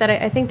start with that.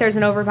 I think there's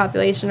an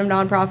overpopulation of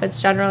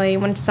nonprofits generally.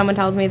 When someone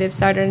tells me they've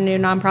started a new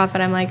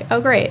nonprofit, I'm like, oh,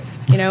 great.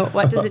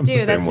 What does it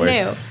do? That's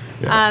new.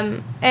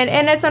 And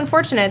it's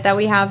unfortunate that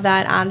we have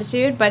that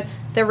attitude, but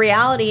the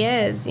reality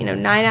is,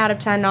 9 out of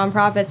 10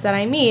 nonprofits that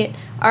I meet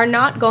are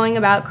not going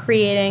about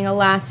creating a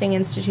lasting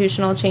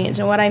institutional change.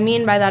 And what I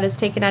mean by that is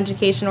take an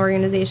education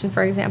organization,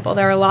 for example.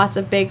 There are lots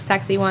of big,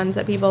 sexy ones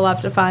that people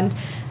love to fund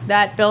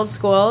that build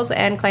schools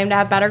and claim to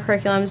have better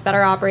curriculums,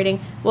 better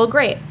operating. Well,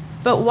 great.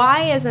 But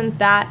why isn't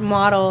that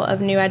model of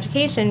new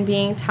education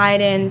being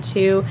tied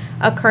into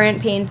a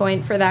current pain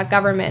point for that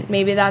government?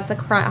 Maybe that's a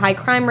high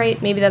crime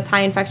rate, maybe that's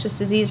high infectious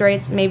disease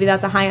rates, maybe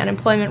that's a high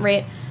unemployment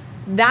rate.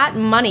 That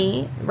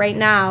money right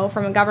now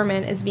from a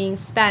government is being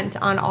spent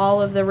on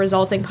all of the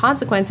resulting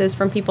consequences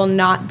from people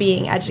not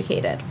being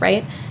educated,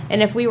 right?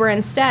 And if we were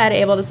instead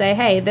able to say,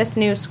 hey, this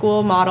new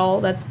school model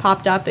that's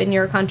popped up in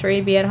your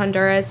country, be it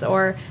Honduras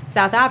or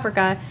South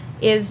Africa,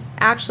 is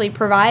actually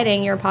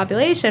providing your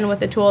population with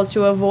the tools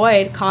to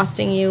avoid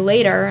costing you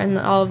later, and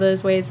all of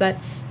those ways that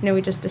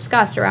we just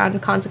discussed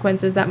around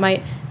consequences that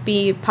might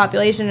be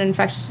population and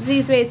infectious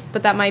disease based,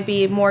 but that might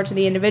be more to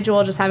the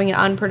individual just having an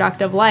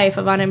unproductive life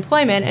of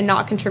unemployment and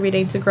not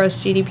contributing to gross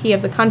GDP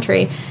of the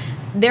country.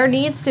 There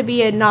needs to be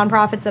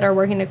nonprofits that are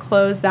working to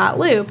close that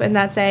loop and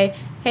that say,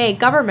 hey,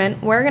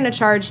 government, we're going to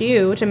charge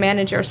you to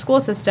manage your school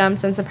system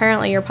since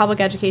apparently your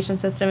public education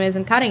system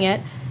isn't cutting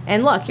it.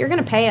 And look, you're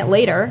going to pay it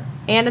later,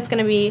 and it's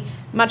going to be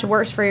much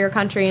worse for your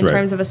country in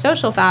terms of a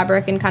social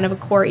fabric and kind of a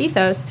core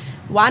ethos.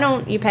 Why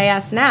don't you pay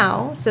us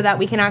now so that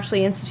we can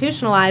actually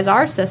institutionalize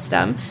our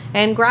system,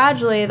 and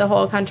gradually the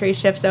whole country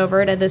shifts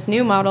over to this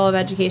new model of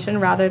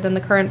education rather than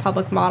the current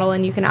public model,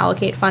 and you can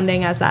allocate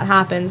funding as that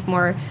happens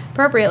more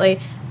appropriately.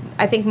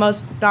 I think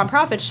most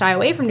nonprofits shy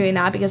away from doing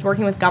that because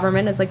working with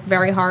government is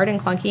very hard and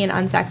clunky and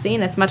unsexy,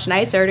 and it's much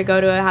nicer to go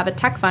to have a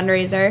tech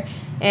fundraiser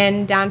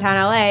in downtown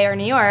LA or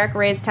New York,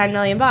 raise $10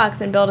 million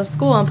and build a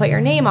school and put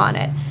your name on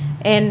it.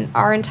 And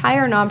our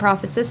entire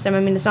nonprofit system,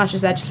 it's not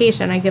just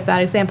education. I give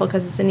that example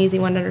because it's an easy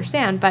one to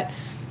understand, but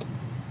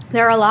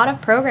there are a lot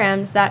of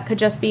programs that could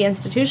just be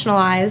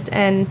institutionalized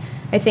and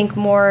I think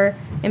more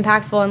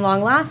impactful and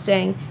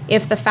long-lasting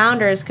if the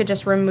founders could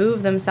just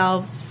remove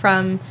themselves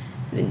from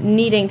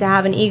needing to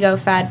have an ego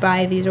fed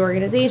by these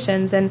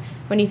organizations. And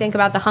when you think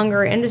about the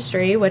hunger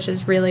industry, which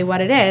is really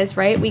what it is,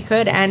 right? We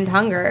could end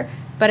hunger,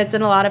 but it's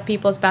in a lot of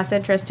people's best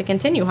interest to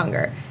continue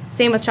hunger.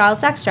 Same with child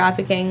sex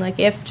trafficking.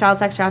 If child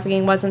sex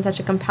trafficking wasn't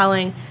such a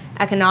compelling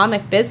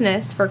economic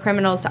business for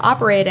criminals to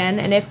operate in,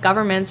 and if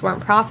governments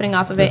weren't profiting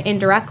off of it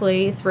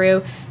indirectly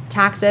through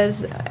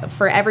taxes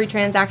for every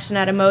transaction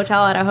at a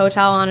motel, at a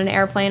hotel, on an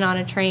airplane, on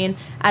a train,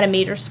 at a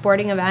major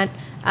sporting event,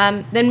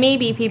 then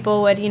maybe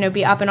people would,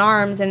 be up in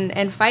arms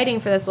and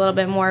fighting for this a little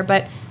bit more.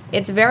 But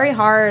it's very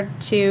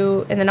hard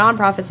to, in the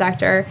nonprofit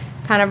sector,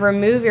 kind of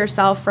remove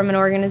yourself from an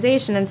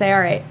organization and say, all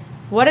right,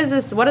 what is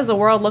this? What does the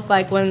world look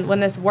like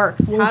when this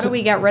works? How do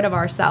we get rid of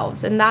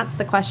ourselves? And that's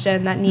the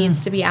question that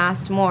needs to be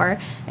asked more.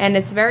 And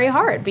it's very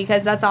hard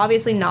because that's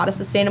obviously not a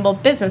sustainable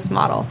business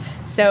model.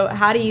 So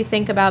how do you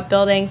think about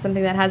building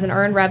something that has an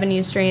earned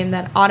revenue stream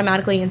that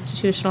automatically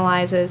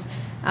institutionalizes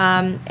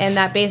and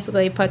that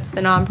basically puts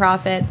the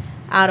nonprofit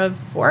out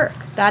of work?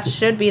 That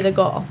should be the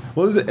goal.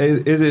 Well,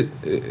 is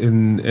it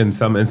in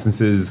some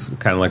instances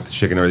kind of like the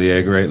chicken or the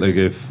egg, right?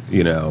 If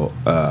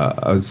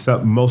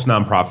most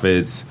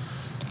nonprofits,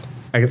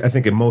 I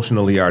think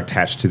emotionally are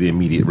attached to the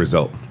immediate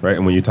result, right?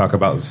 And when you talk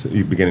about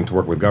you beginning to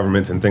work with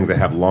governments and things that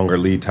have longer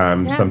lead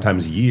times,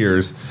 sometimes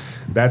years,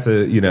 that's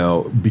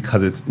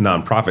because it's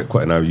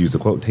nonprofit, and I use the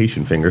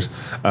quotation fingers,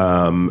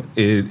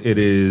 it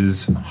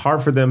is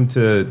hard for them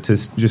to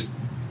just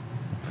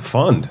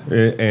fund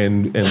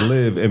and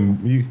live.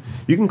 And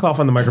you can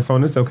cough on the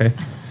microphone, it's okay.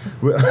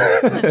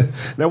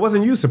 That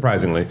wasn't you,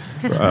 surprisingly,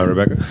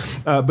 Rebecca.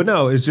 But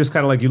no, it's just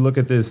kind of you look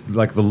at this,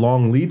 the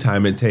long lead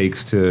time it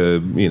takes to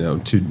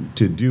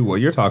do what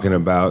you're talking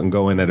about and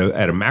go in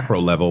at a macro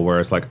level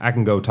where it's I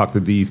can go talk to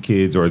these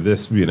kids or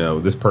this,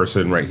 this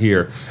person right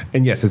here.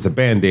 And yes, it's a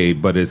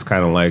Band-Aid, but it's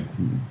kind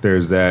of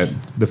there's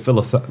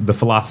the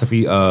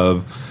philosophy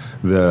of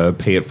the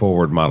pay it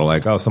forward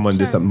model, someone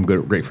did something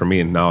great for me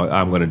and now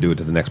I'm going to do it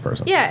to the next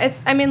person. Yeah,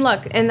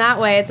 look, in that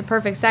way it's a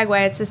perfect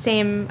segue. It's the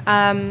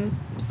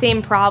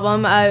same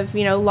problem of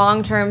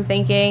long-term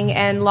thinking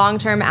and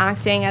long-term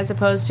acting as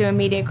opposed to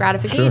immediate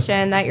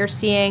gratification that you're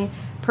seeing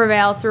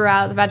prevail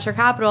throughout the venture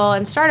capital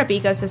and startup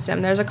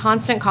ecosystem. There's a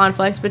constant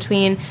conflict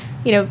between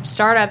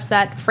startups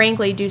that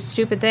frankly do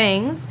stupid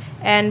things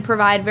and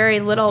provide very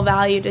little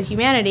value to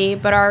humanity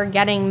but are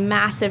getting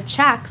massive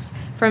checks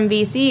from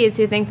VCs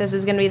who think this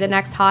is going to be the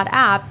next hot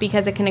app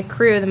because it can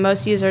accrue the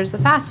most users the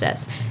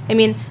fastest.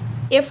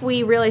 If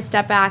we really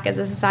step back as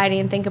a society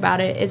and think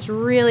about it, it's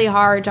really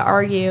hard to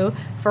argue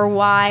for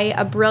why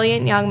a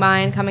brilliant young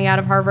mind coming out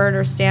of Harvard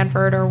or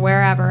Stanford or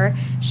wherever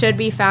should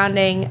be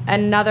founding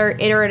another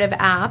iterative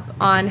app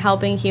on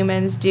helping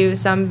humans do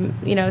some,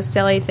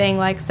 silly thing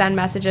like send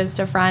messages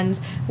to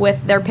friends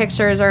with their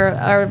pictures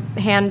or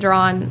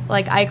hand-drawn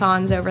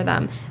icons over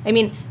them.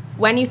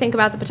 when you think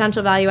about the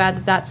potential value add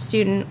that that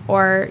student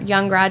or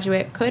young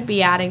graduate could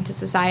be adding to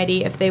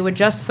society if they would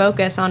just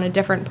focus on a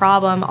different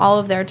problem, all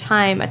of their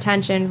time,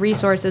 attention,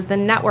 resources, the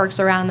networks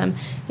around them.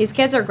 These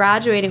kids are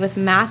graduating with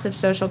massive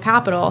social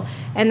capital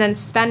and then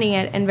spending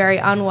it in very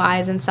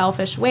unwise and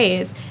selfish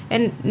ways.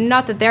 And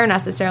not that they're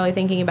necessarily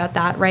thinking about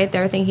that, right?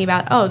 They're thinking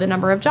about, oh, the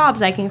number of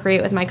jobs I can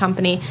create with my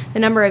company, the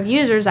number of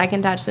users I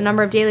can touch, the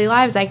number of daily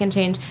lives I can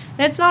change.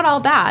 And it's not all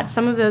bad.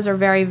 Some of those are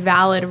very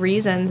valid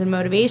reasons and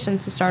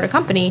motivations to start a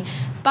company.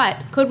 But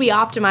could we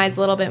optimize a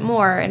little bit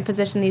more and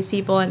position these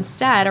people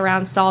instead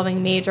around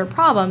solving major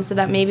problems so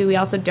that maybe we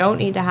also don't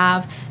need to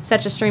have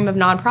such a stream of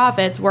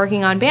nonprofits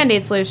working on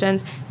Band-Aid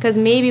solutions, because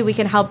maybe we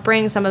can help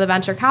bring some of the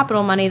venture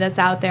capital money that's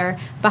out there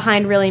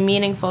behind really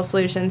meaningful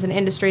solutions in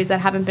industries that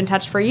haven't been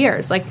touched for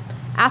years, like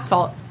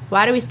asphalt.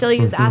 Why do we still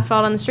use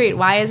asphalt on the street?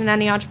 Why isn't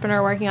any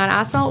entrepreneur working on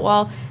asphalt?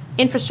 Well,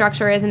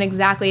 infrastructure isn't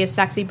exactly a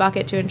sexy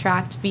bucket to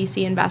attract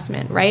VC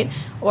investment, right?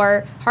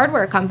 Or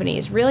hardware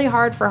companies. Really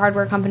hard for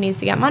hardware companies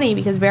to get money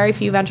because very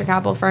few venture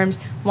capital firms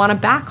want to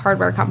back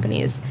hardware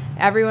companies.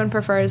 Everyone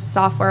prefers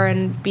software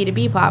and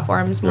B2B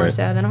platforms more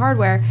so than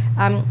hardware.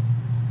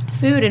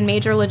 Food and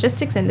major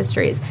logistics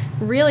industries,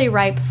 really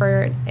ripe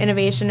for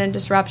innovation and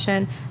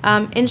disruption.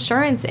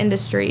 Insurance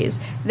industries.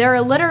 There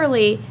are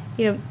literally,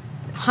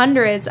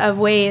 hundreds of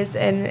ways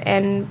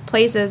and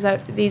places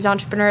that these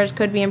entrepreneurs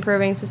could be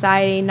improving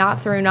society, not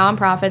through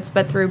nonprofits,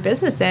 but through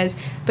businesses.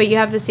 But you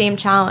have the same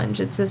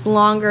challenge. It's this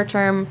longer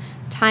term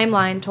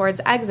timeline towards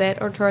exit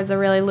or towards a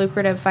really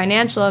lucrative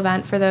financial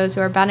event for those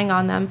who are betting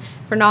on them.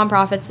 For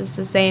nonprofits, it's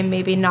the same,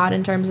 maybe not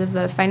in terms of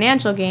the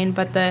financial gain,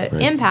 but the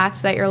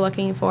impact that you're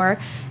looking for.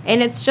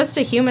 And it's just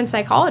a human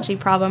psychology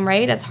problem,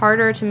 right? It's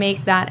harder to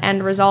make that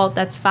end result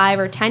that's 5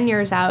 or 10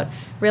 years out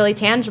really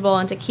tangible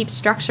and to keep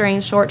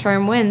structuring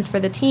short-term wins for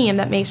the team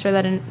that make sure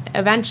that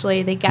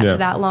eventually they get to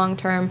that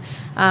long-term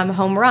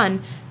home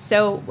run.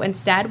 So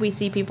instead, we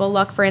see people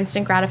look for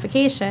instant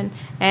gratification,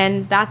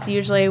 and that's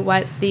usually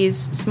what these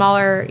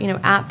smaller,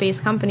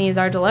 app-based companies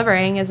are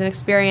delivering, is an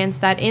experience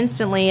that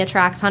instantly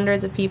attracts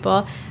hundreds of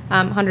people,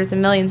 hundreds of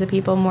millions of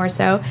people more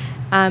so,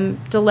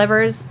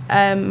 delivers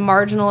a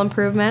marginal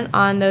improvement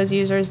on those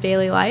users'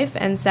 daily life,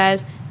 and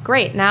says,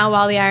 "Great, now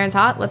while the iron's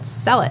hot, let's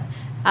sell it."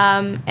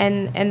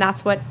 And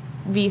that's what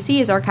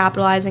VCs are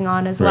capitalizing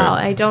on as well.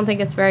 I don't think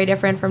it's very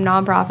different from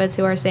nonprofits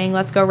who are saying,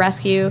 let's go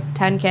rescue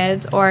 10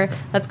 kids or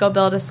let's go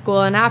build a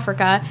school in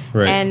Africa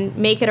and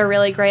make it a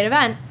really great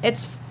event.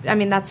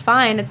 That's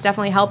fine. It's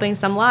definitely helping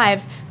some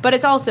lives, but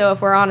it's also,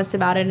 if we're honest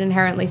about it,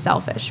 inherently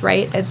selfish,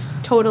 right? It's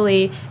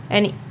totally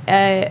an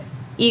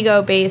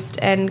ego-based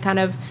and kind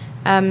of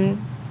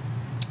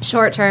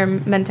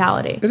short-term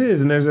mentality. It is,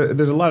 and there's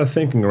a lot of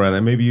thinking around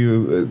that. Maybe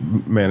you,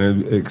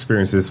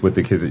 experience this with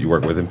the kids that you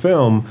work with in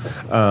film,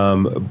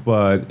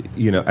 but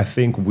I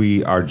think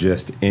we are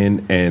just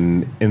in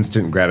an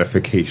instant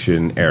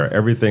gratification era.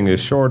 Everything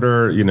is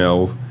shorter.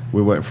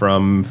 We went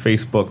from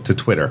Facebook to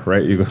Twitter,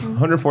 right? You go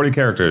 140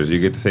 characters, you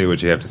get to say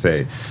what you have to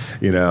say,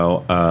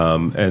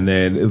 and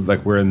then it's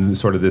like we're in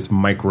sort of this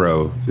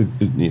micro,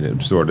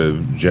 sort of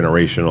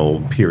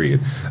generational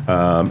period.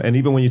 And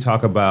even when you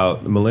talk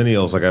about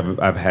millennials, like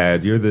I've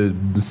had, you're the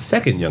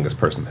second youngest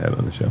person I had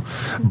on the show,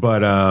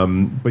 but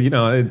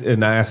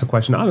and I asked the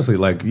question honestly,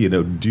 like, there's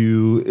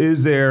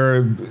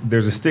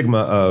a stigma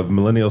of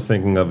millennials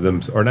thinking of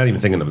them, or not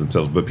even thinking of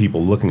themselves, but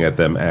people looking at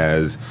them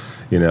as,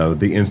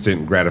 the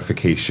instant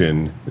gratification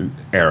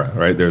era,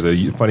 right? There's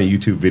a funny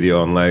YouTube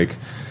video on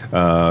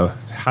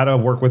how to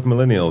work with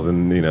millennials,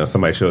 and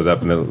somebody shows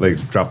up and they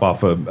drop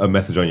off a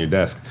message on your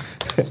desk,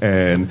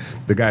 and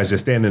the guy's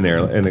just standing there,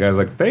 and the guy's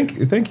like,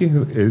 thank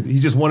you. He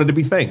just wanted to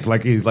be thanked.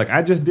 Like, he's like,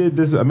 I just did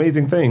this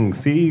amazing thing,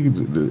 see,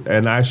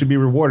 and I should be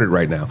rewarded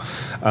right now.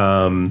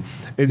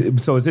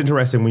 So it's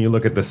interesting when you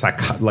look at the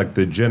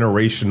the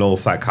generational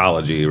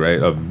psychology, right,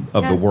 of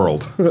the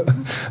world,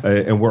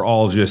 and we're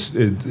all just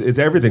it's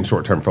everything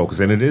short term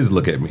focused, and it is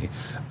look at me.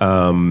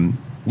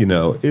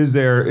 Is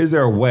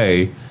there a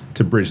way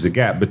to bridge the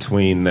gap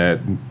between that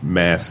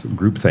mass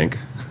groupthink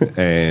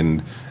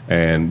and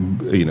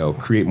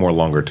create more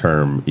longer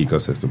term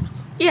ecosystems?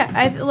 Yeah,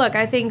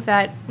 I think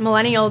that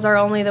millennials are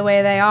only the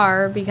way they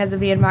are because of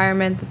the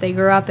environment that they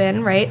grew up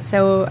in, right?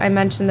 So I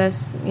mentioned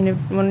this,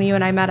 when you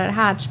and I met at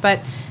Hatch, but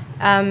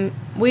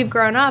we've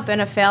grown up in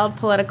a failed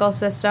political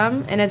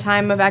system in a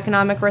time of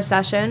economic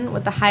recession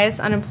with the highest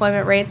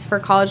unemployment rates for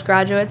college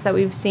graduates that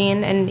we've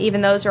seen, and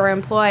even those who are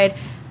employed,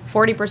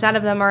 40%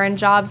 of them are in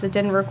jobs that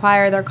didn't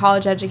require their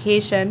college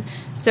education.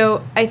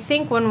 So I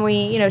think when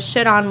we,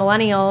 shit on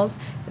millennials,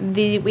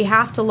 we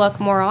have to look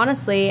more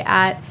honestly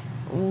at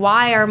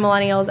why are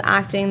millennials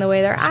acting the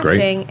way they're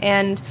acting. Great.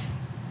 And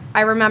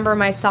I remember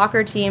my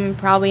soccer team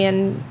probably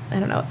in,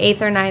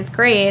 8th or 9th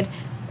grade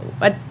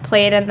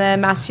played in the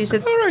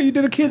Massachusetts. All right, you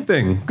did a kid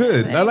thing.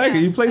 Good. I like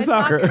it. You played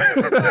soccer.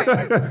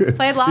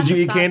 Played lots of Did you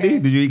eat soccer. candy?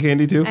 Did you eat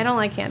candy too? I don't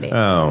like candy.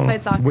 Oh.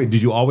 Played soccer. Wait,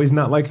 did you always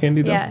not like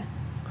candy though? Yeah.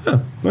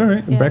 All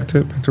right. Yeah. Back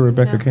to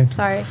Rebecca Kantar.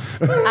 Sorry.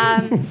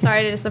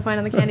 Sorry to disappoint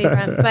on the candy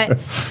front. But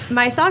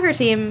my soccer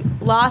team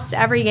lost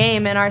every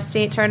game in our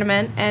state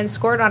tournament and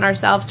scored on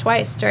ourselves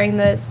twice during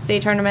the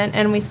state tournament,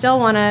 and we still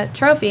won a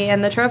trophy,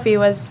 and the trophy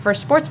was for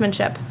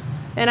sportsmanship.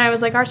 And I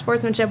was like, our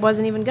sportsmanship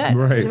wasn't even good.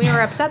 Right. And we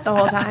were upset the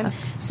whole time.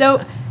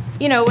 So,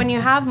 when you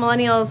have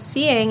millennials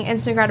seeing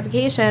instant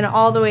gratification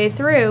all the way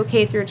through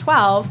K through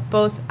 12,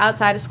 both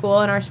outside of school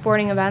and our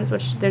sporting events,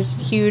 which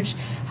there's huge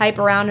hype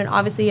around, and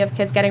obviously you have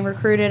kids getting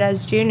recruited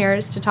as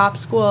juniors to top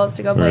schools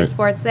to go play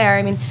sports there.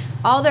 I mean,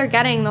 all they're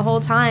getting the whole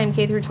time,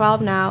 K through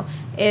 12 now,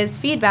 is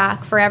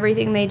feedback for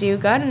everything they do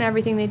good and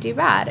everything they do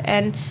bad.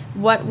 And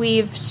what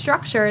we've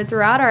structured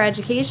throughout our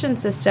education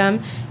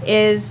system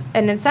is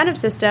an incentive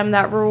system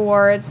that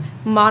rewards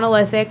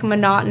monolithic,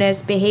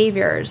 monotonous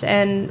behaviors.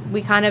 And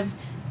we kind of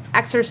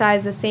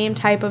exercise the same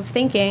type of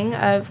thinking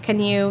of, can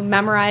you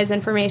memorize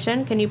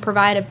information? Can you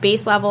provide a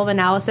base level of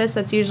analysis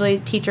that's usually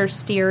teacher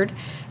steered?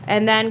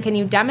 And then can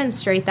you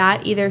demonstrate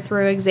that either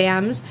through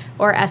exams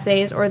or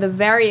essays or the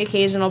very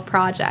occasional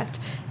project?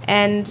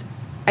 And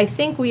I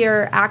think we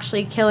are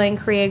actually killing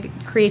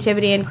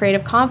creativity and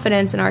creative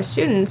confidence in our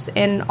students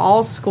in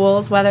all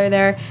schools, whether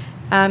they're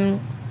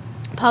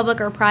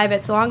public or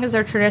private, so long as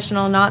they're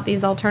traditional, not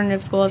these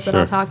alternative schools that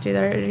I'll talk to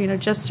that are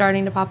just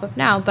starting to pop up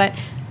now. But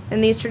in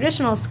these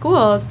traditional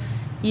schools,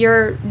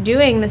 you're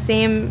doing the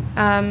same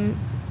kind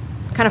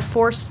of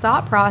forced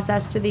thought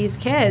process to these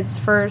kids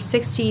for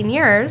 16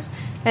 years,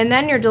 and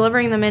then you're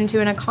delivering them into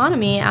an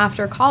economy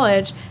after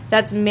college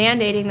that's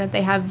mandating that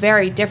they have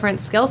very different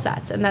skill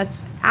sets, and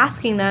that's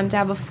asking them to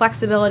have a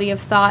flexibility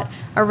of thought,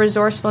 a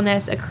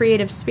resourcefulness, a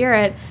creative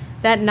spirit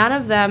that none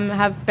of them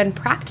have been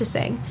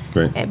practicing.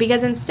 Right.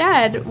 Because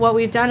instead, what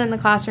we've done in the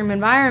classroom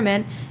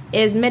environment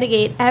is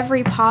mitigate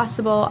every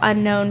possible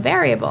unknown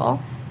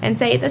variable and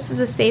say, this is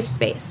a safe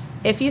space.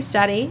 If you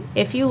study,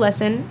 if you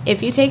listen,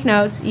 if you take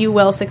notes, you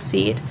will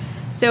succeed.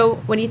 So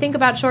when you think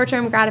about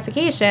short-term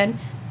gratification,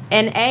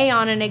 an A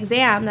on an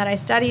exam that I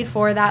studied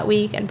for that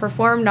week and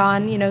performed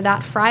on,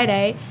 that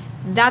Friday,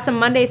 that's a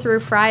Monday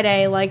through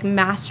Friday,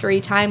 mastery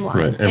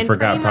timeline. Right. And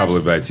forgot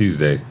probably by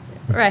Tuesday.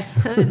 Right.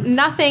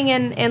 Nothing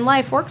in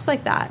life works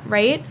like that,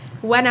 right?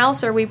 When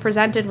else are we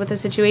presented with a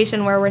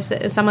situation where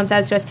someone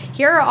says to us,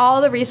 here are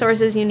all the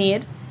resources you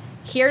need.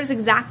 Here's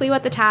exactly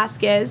what the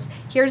task is.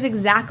 Here's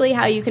exactly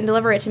how you can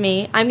deliver it to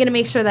me. I'm going to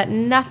make sure that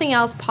nothing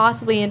else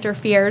possibly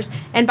interferes.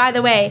 And by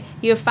the way,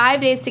 you have 5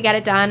 days to get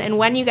it done. And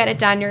when you get it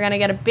done, you're going to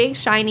get a big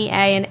shiny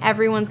A and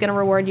everyone's going to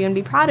reward you and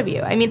be proud of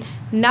you. I mean,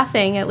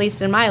 nothing, at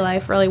least in my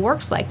life, really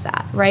works like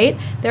that, right?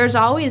 There's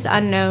always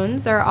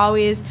unknowns. There are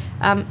always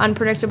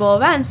unpredictable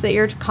events that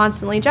you're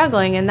constantly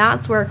juggling. And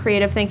that's where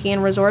creative thinking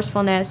and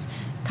resourcefulness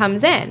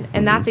comes in.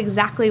 And that's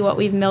exactly what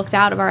we've milked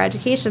out of our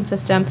education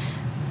system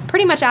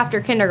pretty much after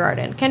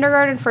kindergarten.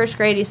 Kindergarten, first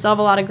grade, you still have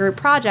a lot of group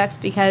projects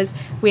because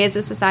we as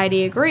a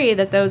society agree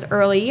that those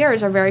early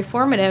years are very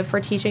formative for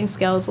teaching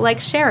skills like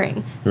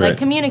sharing, like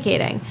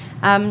communicating,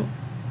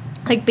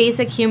 like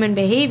basic human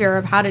behavior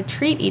of how to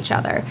treat each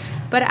other.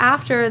 But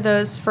after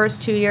those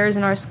first 2 years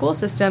in our school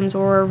systems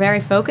where we're very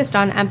focused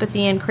on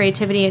empathy and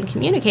creativity and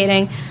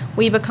communicating,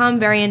 we become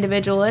very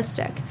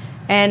individualistic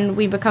and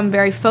we become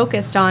very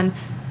focused on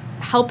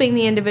helping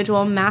the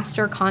individual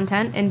master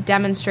content and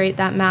demonstrate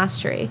that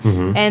mastery.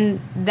 And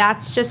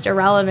that's just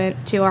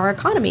irrelevant to our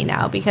economy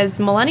now because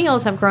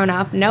millennials have grown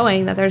up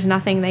knowing that there's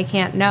nothing they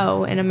can't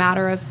know in a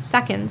matter of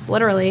seconds,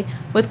 literally,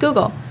 with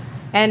Google.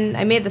 And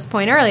I made this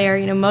point earlier,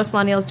 most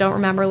millennials don't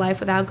remember life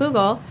without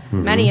Google,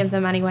 many of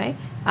them anyway.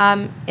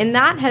 And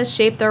that has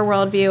shaped their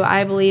worldview,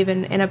 I believe,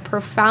 in a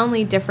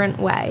profoundly different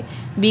way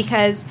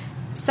because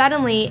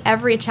suddenly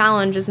every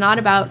challenge is not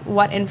about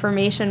what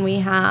information we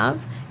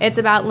have, it's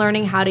about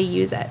learning how to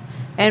use it.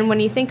 And when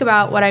you think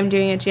about what I'm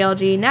doing at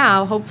GLG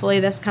now,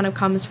 hopefully this kind of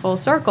comes full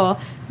circle.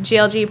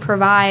 GLG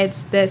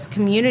provides this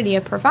community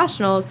of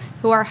professionals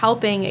who are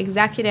helping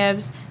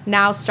executives,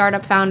 now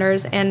startup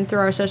founders, and through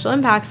our social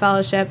impact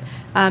fellowship,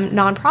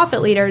 nonprofit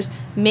leaders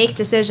make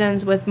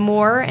decisions with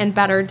more and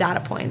better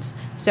data points.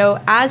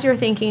 So as you're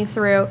thinking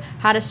through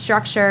how to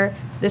structure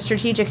the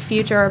strategic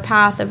future or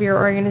path of your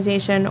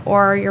organization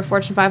or your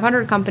Fortune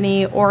 500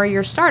 company or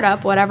your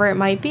startup, whatever it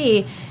might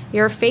be,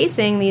 you're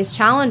facing these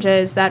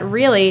challenges that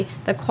really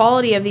the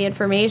quality of the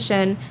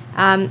information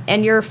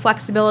and your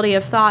flexibility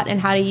of thought and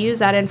how to use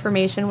that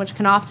information, which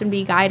can often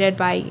be guided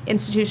by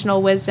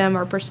institutional wisdom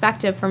or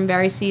perspective from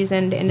very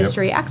seasoned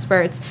industry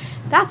experts,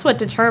 that's what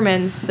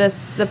determines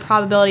the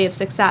probability of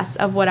success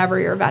of whatever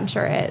your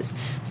venture is.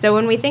 So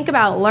when we think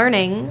about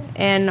learning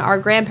in our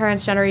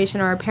grandparents'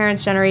 generation or our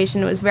parents'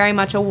 generation, it was very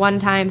much a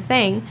one-time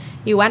thing.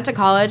 You went to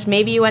college,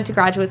 maybe you went to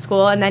graduate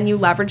school, and then you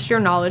leveraged your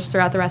knowledge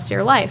throughout the rest of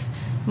your life.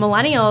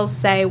 Millennials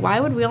say, why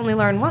would we only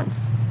learn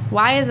once?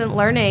 Why isn't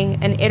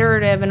learning an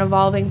iterative and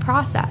evolving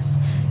process?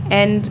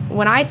 And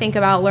when I think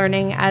about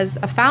learning as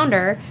a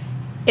founder,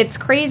 it's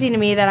crazy to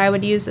me that I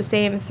would use the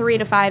same 3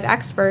 to 5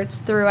 experts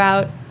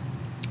throughout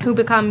who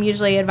become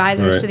usually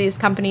advisors to these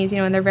companies,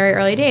 in their very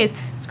early days.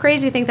 It's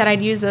crazy to think that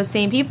I'd use those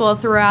same people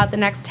throughout the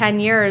next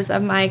 10 years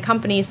of my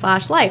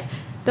company/life.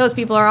 those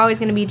people are always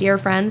going to be dear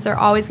friends. They're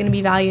always going to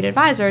be valued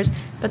advisors,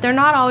 but they're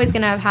not always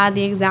going to have had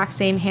the exact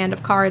same hand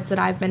of cards that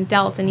I've been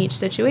dealt in each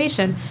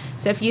situation.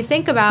 So if you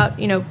think about,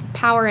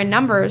 power in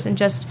numbers and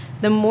just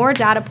the more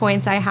data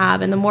points I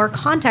have and the more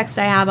context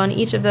I have on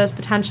each of those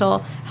potential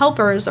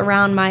helpers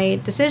around my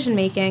decision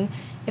making,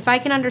 if I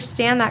can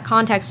understand that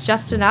context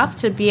just enough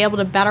to be able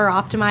to better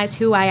optimize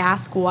who I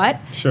ask what,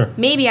 sure,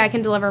 maybe I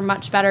can deliver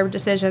much better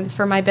decisions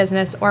for my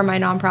business or my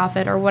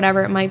nonprofit or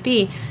whatever it might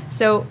be.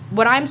 So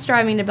what I'm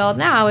striving to build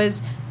now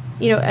is,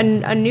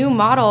 a new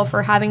model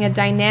for having a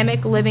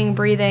dynamic, living,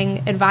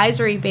 breathing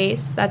advisory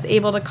base that's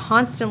able to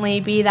constantly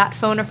be that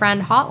phone a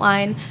friend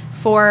hotline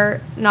for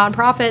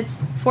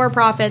nonprofits,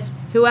 for-profits,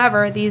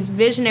 whoever, these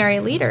visionary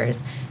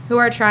leaders who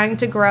are trying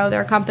to grow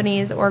their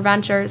companies or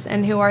ventures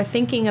and who are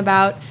thinking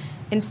about,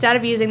 instead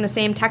of using the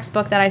same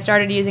textbook that I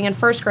started using in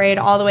first grade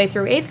all the way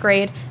through 8th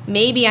grade,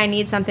 maybe I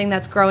need something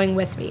that's growing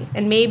with me.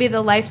 And maybe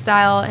the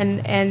lifestyle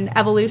and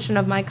evolution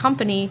of my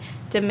company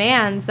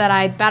demands that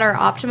I better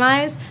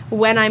optimize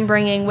when I'm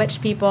bringing which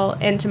people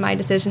into my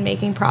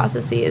decision-making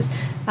processes.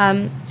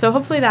 So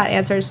hopefully that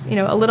answers,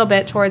 a little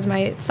bit towards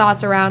my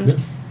thoughts around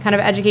kind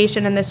of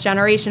education in this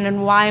generation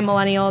and why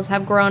millennials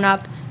have grown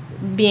up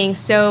being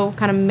so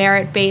kind of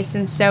merit-based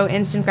and so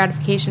instant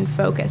gratification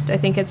focused. I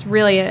think it's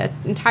really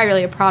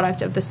entirely a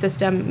product of the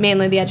system,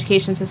 mainly the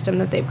education system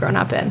that they've grown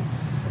up in.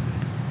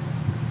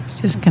 I was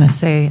just going to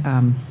say,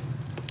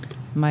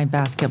 my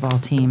basketball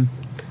team,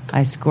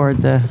 I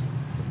scored the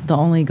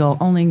only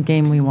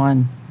game we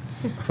won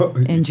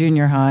in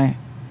junior high.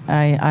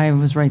 I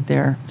was right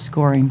there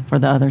scoring for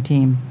the other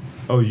team.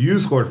 Oh, you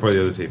scored for the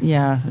other team?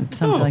 Yeah,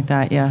 something like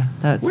that. Yeah,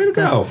 way to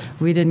go.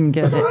 We didn't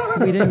get it.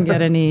 We didn't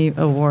get any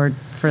award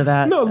for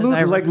that. No,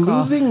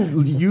 losing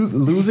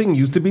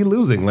used to be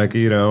losing,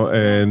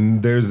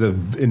 and there's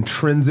an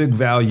intrinsic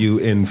value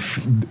in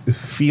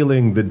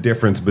feeling the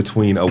difference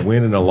between a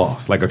win and a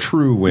loss, like a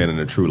true win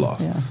and a true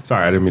loss. Yeah.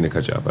 Sorry, I didn't mean to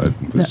cut you off.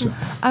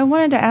 I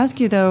wanted to ask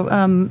you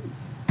though.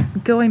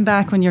 Going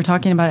back when you're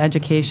talking about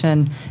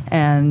education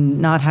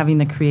and not having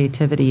the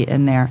creativity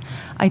in there,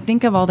 I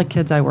think of all the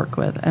kids I work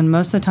with, and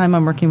most of the time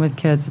I'm working with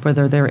kids,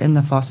 whether they're in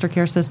the foster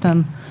care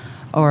system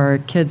or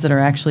kids that are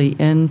actually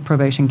in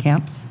probation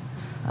camps,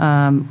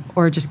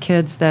 or just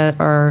kids that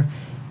are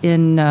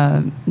in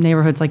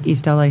neighborhoods like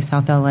East LA,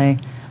 South LA,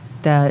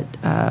 that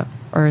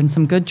are in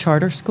some good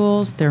charter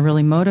schools. They're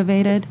really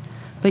motivated.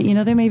 But,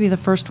 they may be the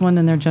first one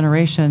in their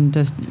generation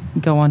to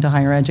go on to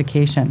higher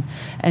education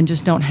and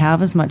just don't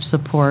have as much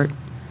support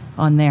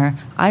on there.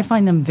 I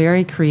find them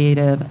very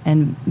creative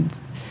and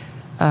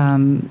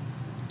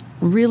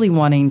really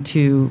wanting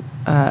to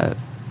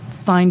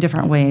find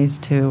different ways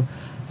to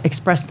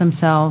express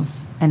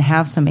themselves and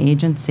have some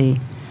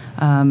agency.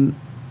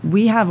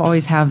 We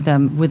always have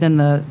them within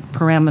the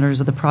parameters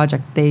of the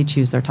project. They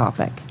choose their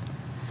topic.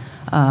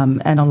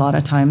 And a lot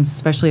of times,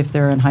 especially if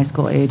they're in high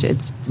school age,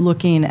 it's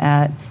looking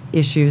at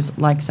issues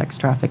like sex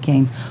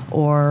trafficking,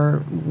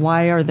 or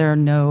why are there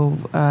no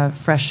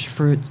fresh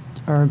fruit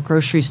or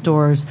grocery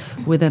stores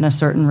within a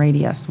certain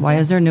radius? Why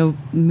is there no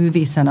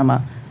movie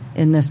cinema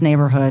in this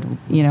neighborhood?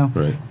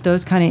 Right.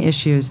 Those kind of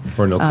issues.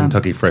 Or no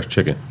Kentucky Fresh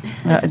Chicken.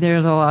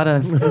 There's a lot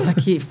of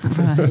Kentucky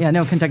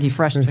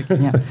Fresh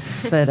Chicken. Yeah,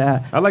 but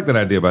I like that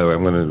idea. By the way,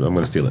 I'm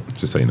gonna steal it.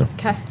 Just so you know.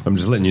 Okay. I'm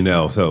just letting you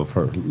know. So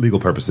for legal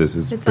purposes,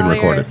 it's been all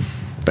recorded. Yours.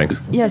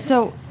 Thanks. Yeah,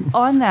 so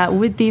on that,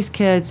 with these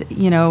kids,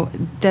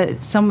 that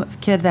some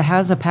kid that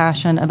has a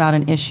passion about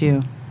an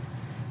issue,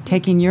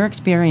 taking your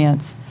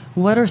experience,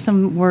 what are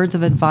some words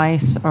of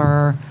advice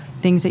or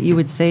things that you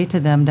would say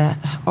to them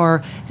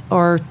or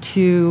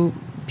to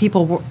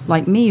people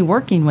like me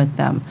working with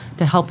them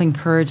to help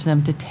encourage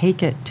them to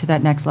take it to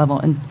that next level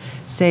and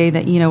say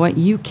that,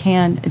 you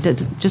can,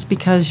 just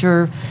because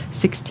you're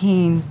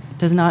 16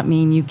 does not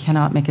mean you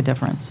cannot make a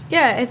difference?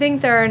 Yeah, I think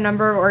there are a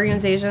number of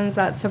organizations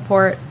that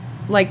support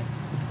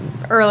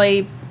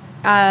early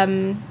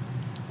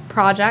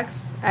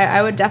projects.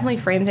 I would definitely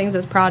frame things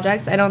as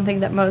projects. I don't think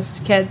that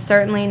most kids,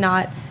 certainly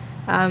not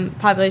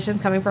populations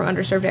coming from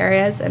underserved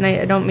areas, and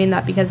I don't mean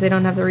that because they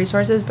don't have the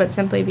resources, but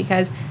simply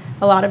because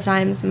a lot of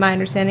times, my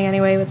understanding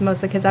anyway, with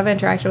most of the kids I've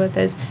interacted with,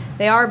 is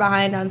they are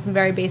behind on some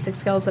very basic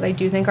skills that I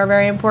do think are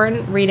very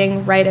important: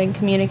 reading, writing,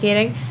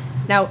 communicating.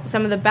 Now,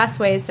 some of the best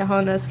ways to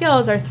hone those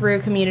skills are through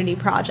community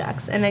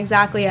projects. And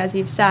exactly as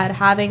you've said,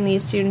 having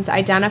these students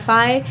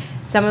identify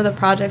some of the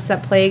projects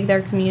that plague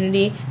their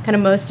community kind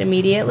of most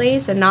immediately,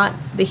 so not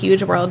the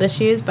huge world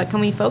issues, but can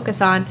we focus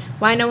on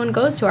why no one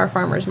goes to our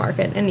farmers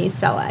market in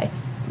East LA?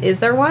 Is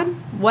there one?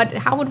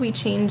 How would we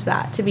change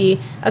that to be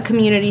a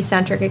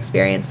community-centric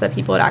experience that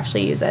people would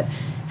actually use it?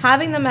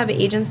 Having them have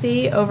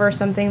agency over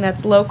something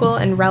that's local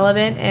and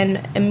relevant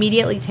and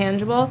immediately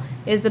tangible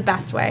is the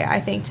best way, I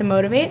think, to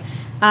motivate.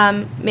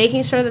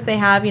 Making sure that they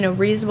have,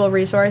 reasonable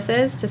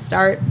resources to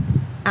start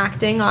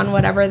acting on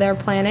whatever they're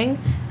planning,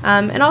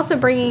 and also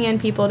bringing in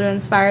people to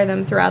inspire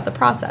them throughout the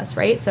process,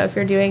 right? So if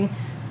you're doing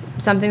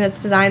something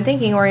that's design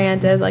thinking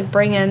oriented, like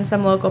bring in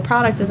some local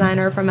product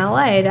designer from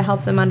LA to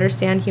help them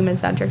understand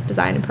human-centric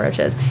design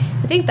approaches.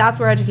 I think that's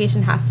where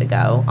education has to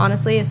go,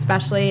 honestly,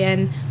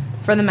 especially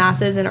for the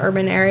masses in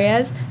urban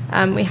areas.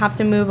 We have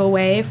to move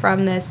away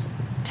from this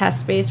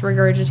test-based,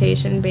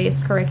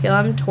 regurgitation-based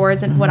curriculum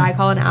towards what I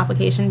call an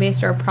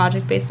application-based or a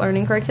project-based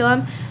learning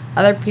curriculum.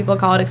 Other people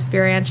call it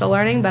experiential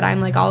learning, but I'm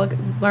like, all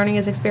learning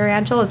is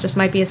experiential. It just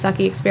might be a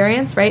sucky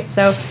experience, right?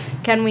 So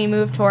can we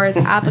move towards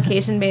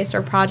application-based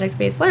or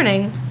project-based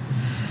learning?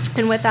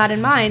 And with that in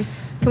mind,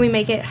 can we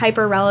make it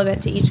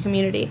hyper-relevant to each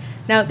community?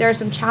 Now, there are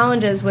some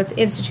challenges with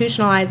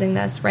institutionalizing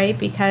this, right?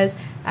 Because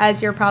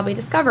as you're probably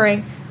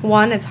discovering,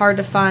 one, it's hard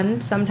to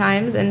fund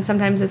sometimes, and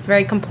sometimes it's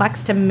very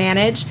complex to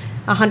manage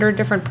 100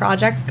 different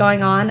projects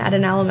going on at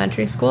an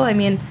elementary school. I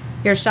mean,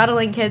 you're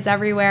shuttling kids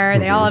everywhere.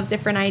 They all have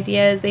different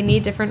ideas. They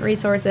need different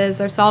resources.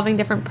 They're solving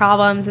different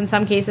problems. In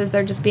some cases,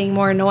 they're just being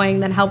more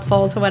annoying than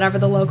helpful to whatever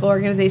the local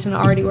organization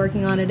already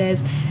working on it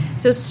is.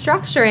 So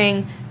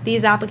structuring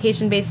these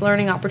application-based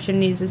learning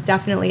opportunities is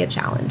definitely a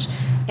challenge.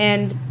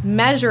 And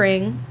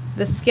measuring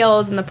the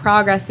skills and the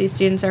progress these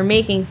students are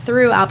making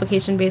through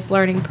application-based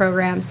learning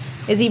programs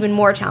is even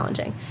more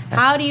challenging. Yes.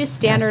 How do you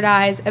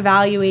standardize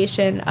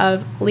evaluation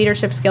of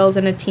leadership skills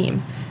in a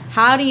team?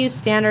 How do you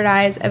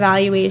standardize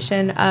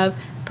evaluation of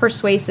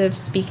persuasive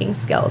speaking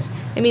skills?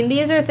 I mean,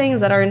 these are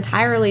things that are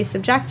entirely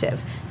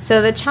subjective.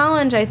 So the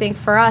challenge, I think,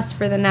 for us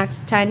for the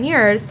next 10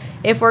 years,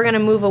 if we're going to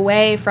move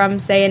away from,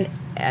 say,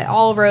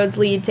 all roads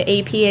lead to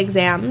AP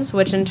exams,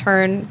 which in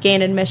turn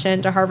gain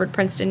admission to Harvard,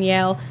 Princeton,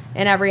 Yale,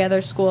 and every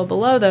other school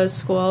below those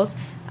schools,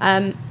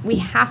 we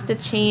have to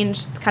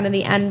change kind of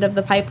the end of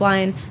the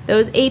pipeline.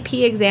 Those AP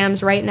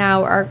exams right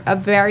now are a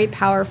very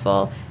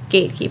powerful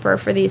gatekeeper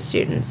for these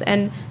students,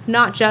 and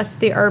not just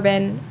the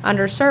urban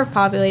underserved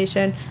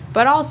population,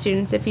 but all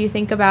students. If you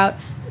think about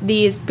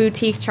these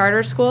boutique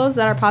charter schools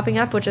that are popping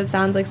up, which it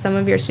sounds like some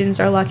of your students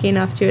are lucky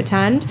enough to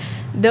attend,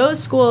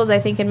 those schools, I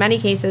think in many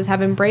cases,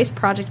 have embraced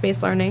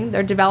project-based learning.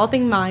 They're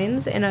developing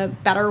minds in a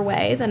better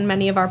way than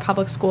many of our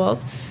public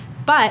schools,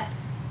 but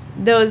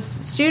those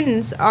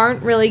students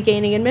aren't really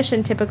gaining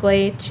admission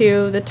typically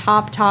to the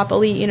top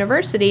elite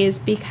universities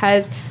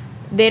because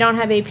they don't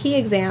have AP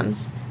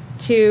exams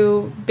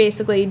to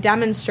basically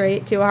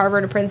demonstrate to a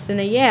Harvard, a Princeton,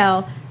 a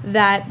Yale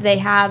that they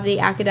have the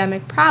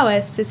academic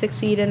prowess to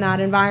succeed in that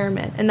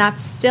environment. And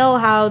that's still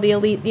how the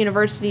elite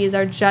universities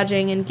are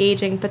judging and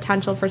gauging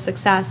potential for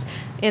success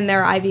in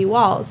their Ivy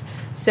walls.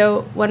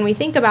 So when we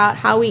think about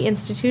how we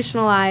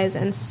institutionalize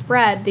and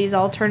spread these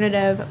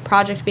alternative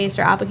project-based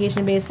or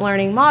application-based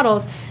learning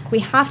models, we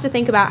have to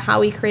think about how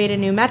we create a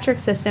new metric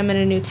system and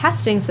a new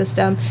testing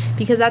system,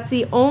 because that's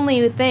the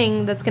only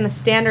thing that's going to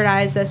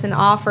standardize this and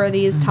offer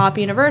these top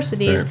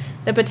universities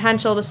the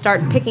potential to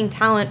start picking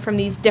talent from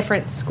these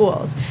different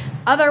schools.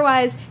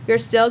 Otherwise, you're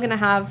still going to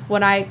have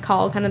what I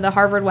call kind of the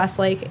Harvard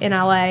Westlake in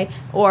LA,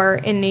 or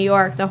in New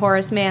York, the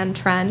Horace Mann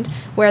trend,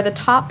 where the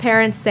top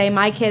parents say,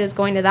 my kid is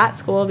going to that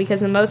school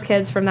because the most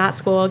kids from that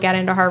school get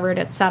into Harvard,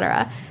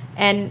 etc.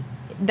 And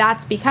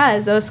that's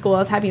because those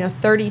schools have,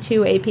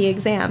 32 AP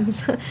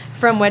exams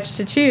from which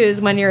to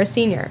choose when you're a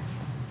senior.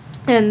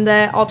 And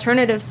the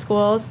alternative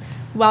schools,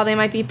 while they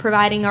might be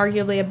providing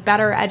arguably a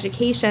better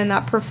education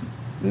that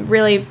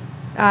really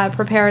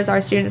prepares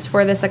our students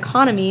for this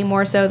economy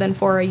more so than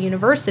for a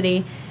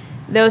university,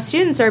 those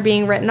students are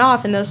being written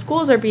off, and those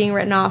schools are being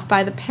written off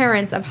by the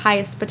parents of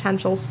highest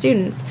potential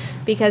students,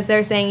 because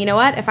they're saying, you know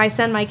what, if I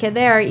send my kid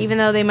there, even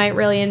though they might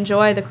really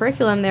enjoy the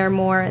curriculum there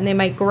more and they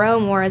might grow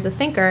more as a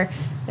thinker,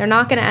 they're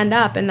not going to end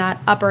up in that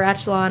upper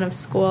echelon of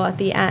school at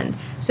the end.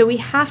 So we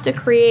have to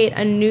create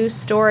a new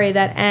story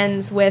that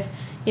ends with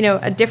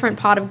a different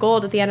pot of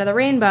gold at the end of the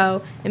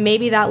rainbow, and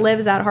maybe that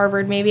lives at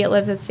Harvard, maybe it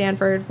lives at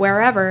Stanford,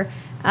 wherever,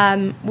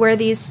 where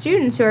these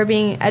students who are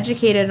being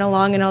educated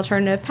along an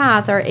alternative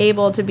path are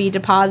able to be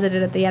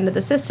deposited at the end of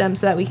the system,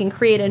 so that we can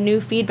create a new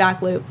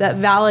feedback loop that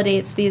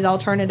validates these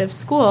alternative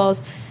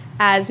schools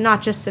as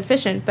not just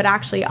sufficient, but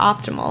actually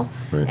optimal.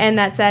 Right. And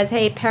that says,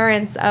 hey,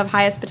 parents of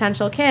highest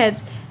potential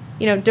kids,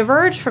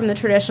 diverge from the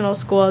traditional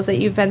schools that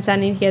you've been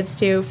sending kids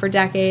to for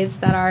decades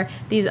that are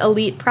these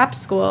elite prep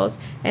schools,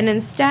 and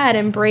instead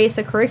embrace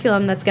a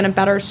curriculum that's going to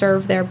better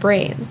serve their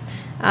brains.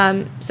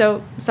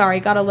 So,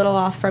 sorry, got a little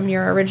off from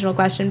your original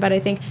question, but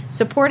I think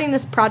supporting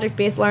this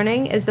project-based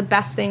learning is the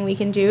best thing we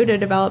can do to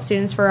develop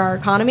students for our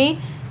economy.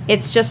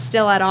 It's just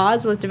still at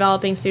odds with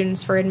developing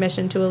students for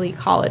admission to elite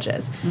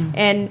colleges.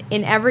 And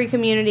in every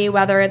community,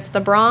 whether it's the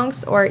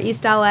Bronx or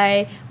East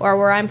LA or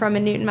where I'm from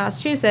in Newton,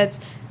 Massachusetts,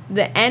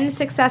 the end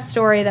success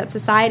story that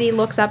society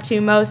looks up to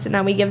most and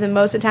that we give the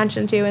most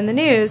attention to in the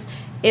news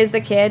is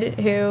the kid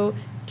who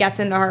gets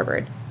into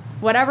Harvard.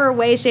 Whatever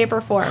way, shape,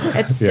 or form,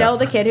 it's still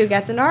the kid who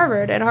gets into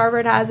Harvard. And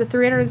Harvard has a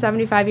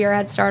 375-year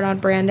head start on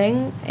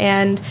branding,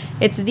 and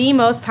it's the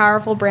most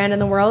powerful brand in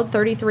the world,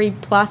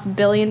 $33+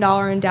 billion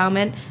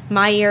endowment.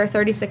 My year,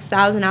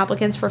 36,000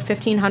 applicants for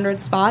 1,500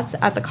 spots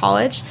at the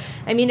college.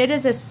 I mean, it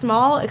is a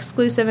small,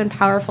 exclusive, and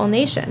powerful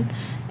nation.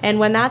 And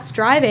when that's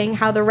driving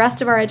how the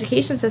rest of our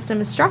education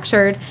system is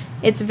structured,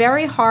 it's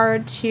very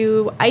hard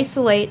to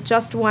isolate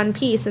just one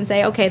piece and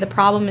say, okay, the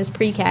problem is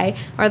pre-K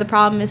or the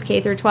problem is K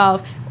through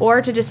 12,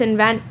 or to just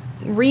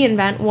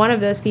reinvent one of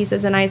those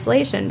pieces in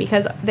isolation,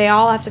 because they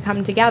all have to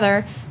come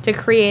together to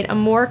create a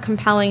more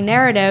compelling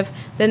narrative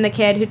than the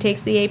kid who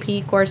takes the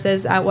AP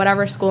courses at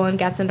whatever school and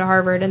gets into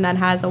Harvard and then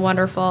has a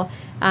wonderful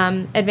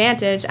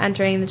advantage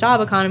entering the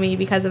job economy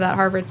because of that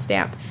Harvard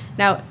stamp.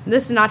 Now,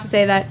 this is not to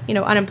say that,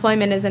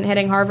 unemployment isn't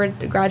hitting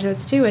Harvard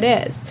graduates too. It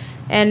is.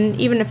 And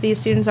even if these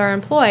students are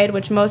employed,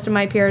 which most of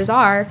my peers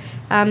are,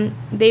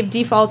 they've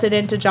defaulted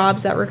into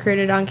jobs that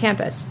recruited on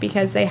campus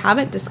because they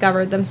haven't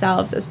discovered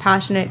themselves as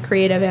passionate,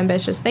 creative,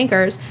 ambitious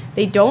thinkers.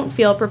 They don't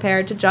feel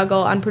prepared to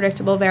juggle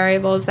unpredictable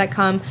variables that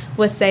come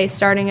with, say,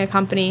 starting a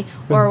company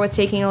or with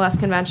taking a less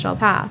conventional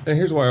path. And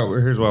here's why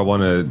I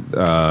want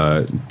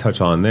to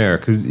touch on there,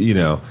 because,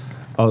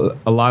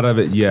 a lot of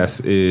it, yes,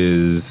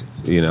 is,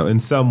 in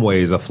some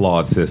ways a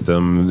flawed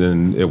system,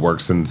 and it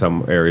works in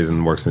some areas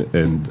and works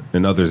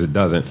in others it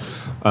doesn't.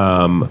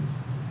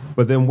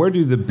 But then where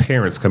do the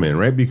parents come in,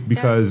 right?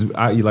 Because,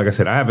 like I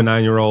said, I have a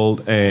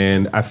 9-year-old,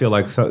 and I feel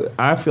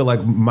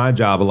like my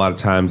job a lot of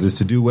times is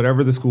to do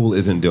whatever the school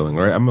isn't doing,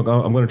 right? I'm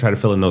going to try to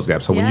fill in those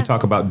gaps. So when you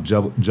talk about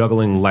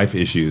juggling life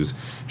issues,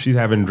 she's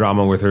having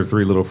drama with her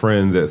 3 little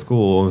friends at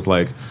school. It's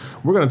like,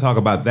 we're going to talk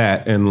about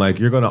that, and like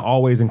you're going to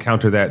always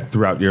encounter that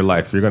throughout your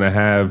life. You're going to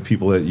have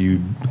people that you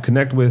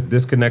connect with,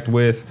 disconnect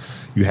with,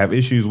 you have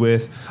issues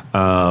with.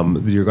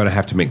 You're going to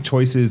have to make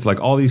choices, like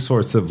all these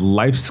sorts of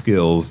life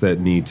skills that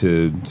need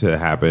to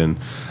happen.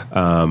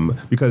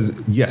 Because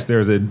yes,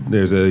 there's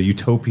a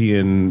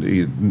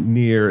utopian,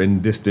 near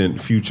and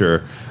distant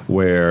future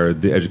where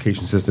the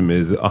education system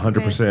is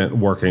 100%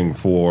 working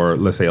for,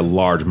 let's say, a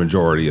large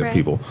majority of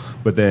people.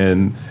 But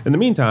then in the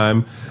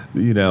meantime,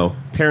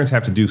 parents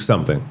have to do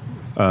something.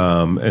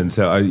 And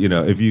so,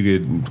 if you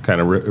could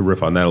kind of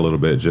riff on that a little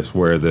bit, just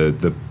where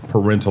the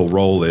parental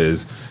role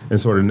is in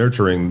sort of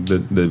nurturing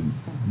the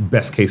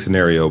best case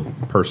scenario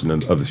person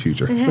of the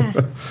future.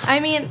 I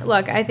mean,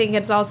 look, I think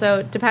it's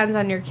also depends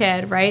on your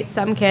kid, right?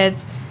 Some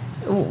kids,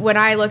 when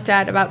I looked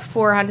at about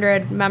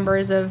 400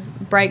 members of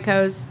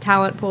Brightco's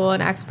talent pool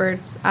and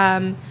experts,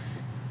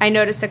 I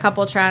noticed a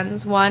couple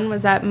trends. One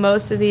was that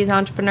most of these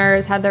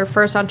entrepreneurs had their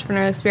first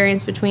entrepreneurial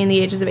experience between the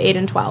ages of 8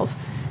 and 12.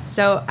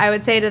 So I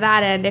would say to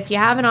that end, if you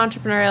have an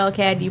entrepreneurial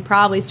kid, you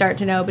probably start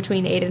to know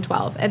between 8 and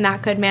 12. And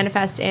that could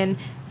manifest in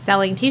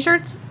selling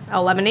T-shirts,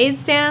 a lemonade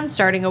stand,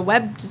 starting a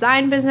web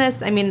design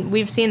business. I mean,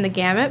 we've seen the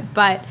gamut,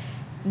 but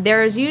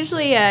there's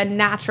usually a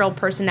natural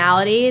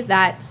personality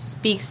that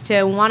speaks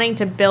to wanting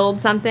to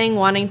build something,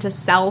 wanting to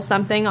sell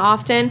something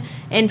often,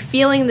 and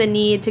feeling the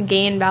need to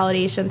gain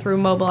validation through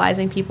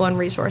mobilizing people and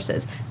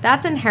resources.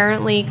 That's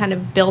inherently kind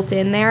of built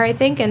in there, I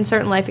think, and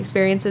certain life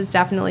experiences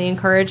definitely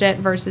encourage it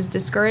versus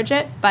discourage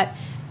it. But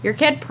your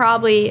kid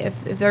probably,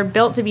 if they're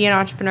built to be an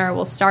entrepreneur,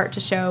 will start to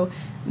show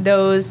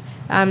those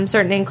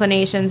certain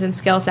inclinations and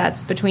skill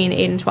sets between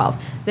 8 and 12.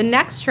 The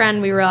next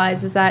trend we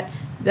realize is that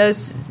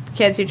those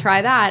kids who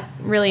try that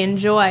really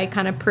enjoy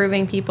kind of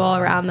proving people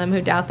around them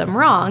who doubt them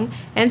wrong.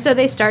 And so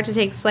they start to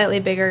take slightly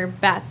bigger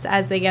bets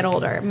as they get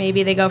older.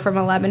 Maybe they go from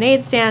a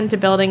lemonade stand to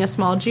building a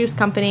small juice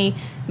company.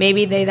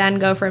 Maybe they then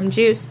go from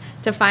juice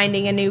to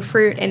finding a new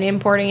fruit and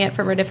importing it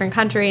from a different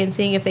country and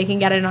seeing if they can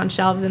get it on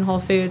shelves in Whole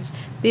Foods.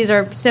 These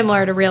are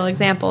similar to real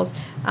examples.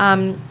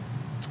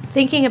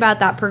 Thinking about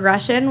that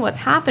progression, what's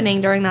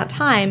happening during that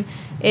time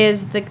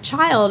is the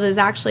child is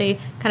actually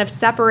kind of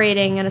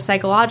separating in a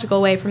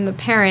psychological way from the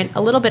parent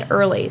a little bit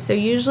early. So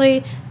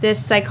usually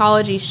this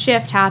psychology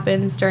shift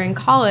happens during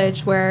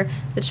college where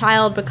the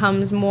child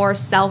becomes more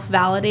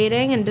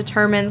self-validating and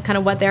determines kind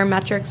of what their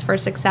metrics for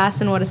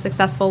success and what a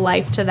successful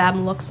life to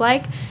them looks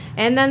like.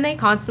 And then they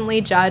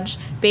constantly judge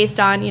based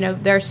on,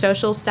 their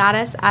social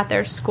status at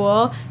their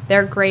school,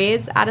 their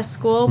grades at a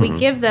school. Mm-hmm. We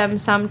give them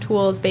some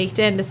tools baked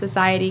into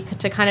society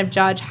to kind of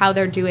judge how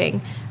they're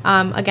doing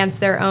against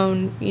their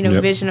own,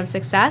 vision of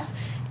success.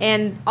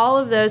 And all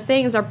of those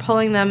things are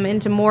pulling them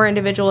into more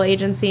individual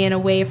agency and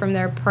away from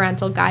their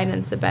parental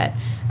guidance a bit.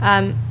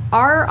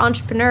 Our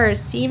entrepreneurs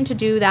seem to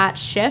do that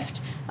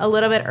shift a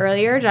little bit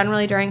earlier,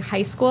 generally during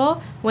high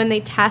school, when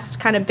they test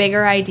kind of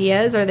bigger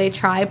ideas or they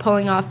try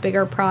pulling off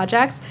bigger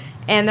projects.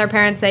 And their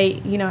parents say,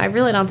 I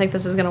really don't think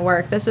this is going to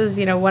work. This is,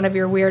 one of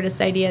your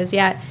weirdest ideas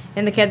yet.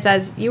 And the kid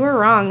says, you were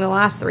wrong the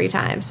last 3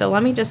 times, so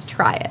let me just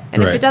try it.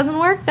 And if it doesn't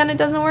work, then it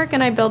doesn't work,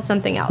 and I build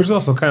something else. Which is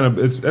also kind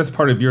of, that's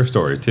part of your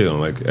story, too,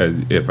 like,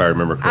 if I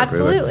remember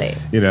correctly.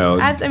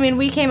 Absolutely.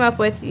 We came up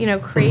with,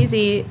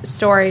 crazy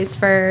stories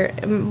for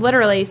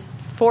literally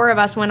 4 of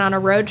us went on a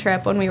road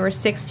trip when we were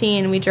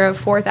 16. We drove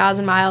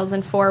 4,000 miles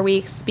in 4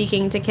 weeks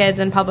speaking to kids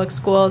in public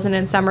schools and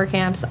in summer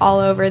camps all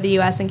over the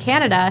U.S. and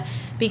Canada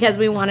because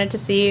we wanted to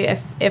see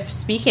if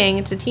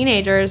speaking to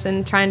teenagers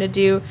and trying to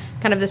do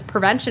kind of this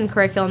prevention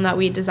curriculum that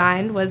we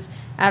designed was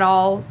at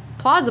all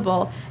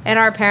plausible. And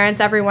our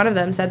parents, every one of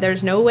them, said,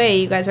 there's no way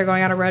you guys are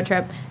going on a road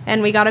trip.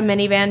 And we got a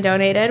minivan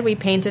donated, we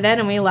painted it,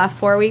 and we left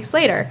 4 weeks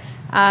later.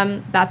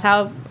 That's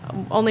how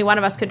only one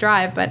of us could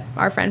drive, but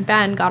our friend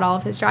Ben got all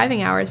of his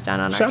driving hours done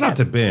on our Shout out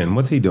to trip. Ben.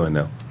 What's he doing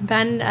now?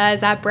 Ben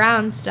is at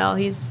Brown still.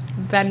 He's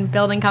been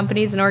building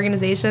companies and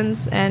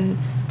organizations, and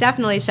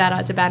definitely shout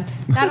out to Ben.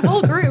 That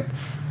whole group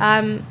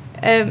original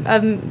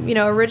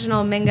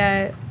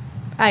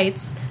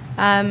Mingaites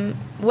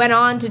went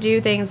on to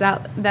do things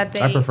that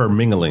they... I prefer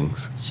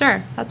minglings.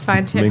 Sure, that's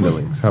fine too.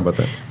 Minglings. How about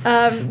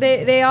that?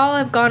 They all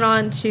have gone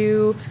on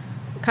to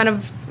kind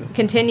of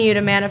continue to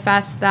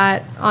manifest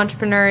that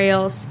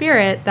entrepreneurial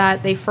spirit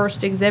that they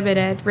first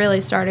exhibited, really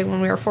starting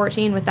when we were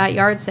 14 with that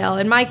yard sale.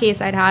 In my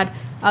case, I'd had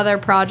other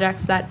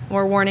projects that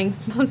were warning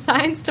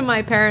signs to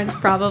my parents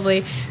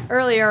probably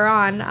earlier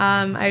on.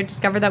 I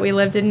discovered that we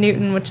lived in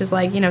Newton, which is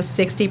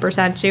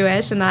 60%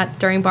 Jewish, and that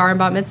during bar and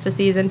bat mitzvah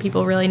season,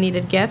 people really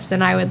needed gifts,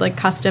 and I would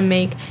custom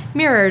make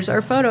mirrors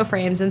or photo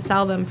frames and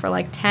sell them for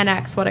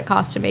 10x what it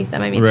cost to make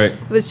them. I mean, right.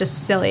 It was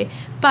just silly.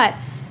 But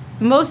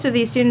most of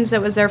these students,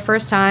 it was their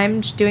first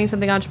time doing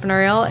something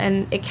entrepreneurial,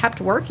 and it kept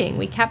working.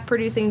 We kept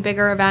producing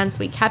bigger events.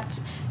 We kept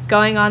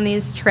going on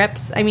these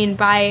trips. I mean,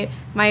 by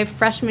my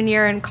freshman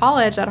year in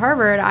college at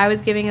Harvard, I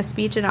was giving a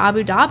speech in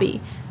Abu Dhabi.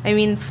 I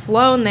mean,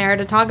 flown there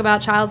to talk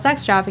about child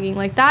sex trafficking.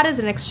 That is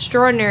an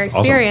extraordinary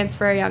experience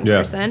for a young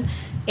person.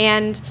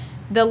 And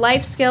the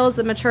life skills,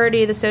 the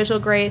maturity, the social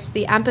grace,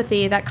 the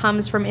empathy that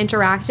comes from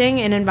interacting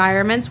in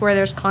environments where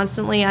there's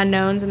constantly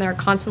unknowns and there are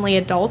constantly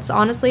adults,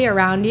 honestly,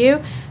 around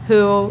you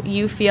who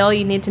you feel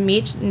you need to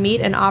meet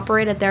and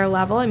operate at their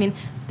level. I mean,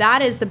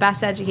 that is the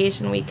best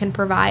education we can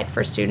provide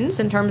for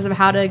students in terms of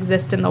how to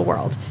exist in the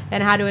world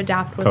and how to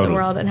adapt with the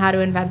world and how to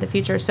invent the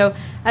future. So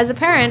as a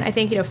parent, I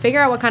think,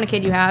 figure out what kind of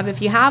kid you have.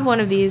 If you have one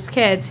of these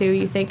kids who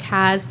you think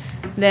has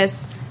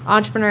this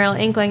entrepreneurial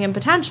inkling and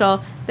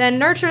potential, then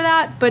nurture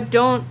that, but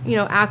don't,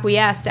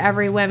 acquiesce to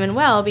every whim and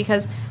will,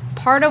 because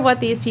part of what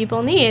these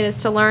people need is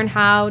to learn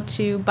how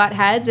to butt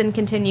heads and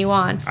continue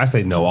on. I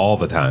say no all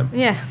the time.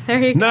 Yeah,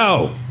 there you go.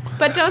 No!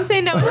 But don't say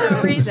no for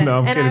no reason. No,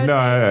 I'm and kidding.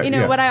 I would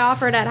say, what I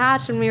offered at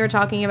Hatch when we were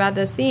talking about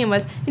this theme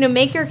was,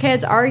 make your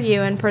kids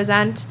argue and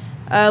present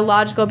a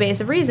logical base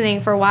of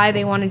reasoning for why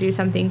they want to do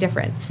something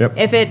different. Yep.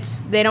 If it's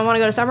they don't want to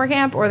go to summer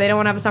camp or they don't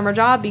want to have a summer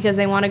job because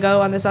they want to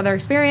go on this other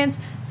experience,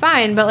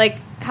 fine. But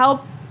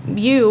help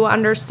you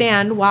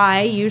understand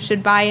why you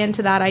should buy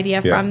into that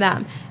idea from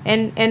them,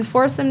 and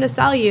force them to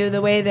sell you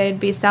the way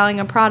they'd be selling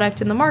a product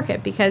in the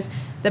market. Because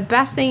the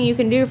best thing you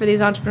can do for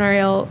these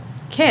entrepreneurial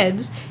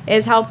kids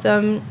is help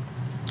them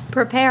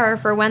prepare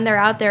for when they're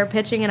out there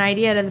pitching an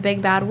idea to the big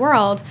bad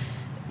world.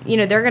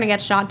 They're going to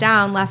get shot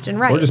down left and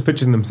right. Or just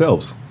pitching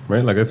themselves,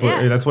 right?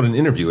 That's what an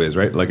interview is,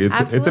 right?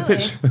 It's a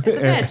pitch. It's a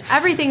pitch.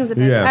 Everything's a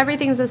pitch. Yeah.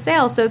 Everything's a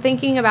sale. So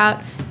thinking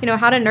about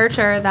how to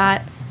nurture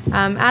that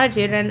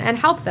attitude and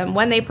help them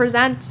when they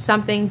present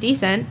something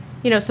decent,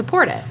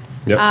 support it.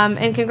 Yep.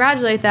 And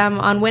congratulate them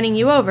on winning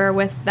you over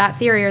with that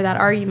theory or that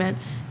argument.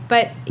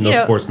 But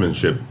no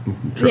sportsmanship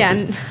trophies.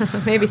 Yeah,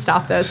 maybe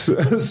stop those.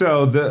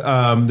 So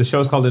the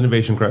show is called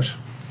Innovation Crush.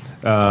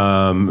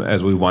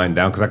 As we wind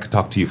down, because I could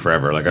talk to you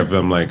forever. I got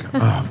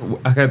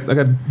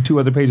 2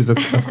 other pages of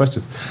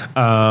questions.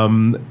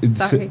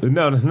 Sorry.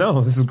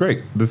 No, this is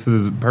great. This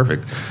is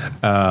perfect.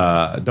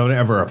 Don't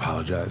ever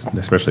apologize,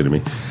 especially to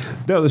me.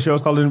 No, the show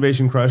is called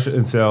Innovation Crush,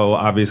 and so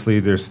obviously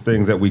there's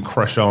things that we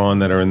crush on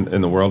that are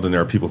in the world, and there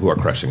are people who are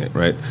crushing it,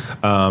 right?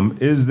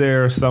 Is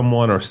there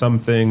someone or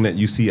something that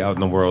you see out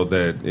in the world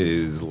that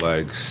is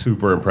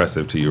super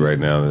impressive to you right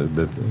now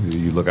that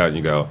you look out and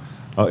you go,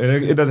 oh,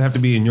 it doesn't have to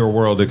be in your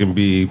world. It can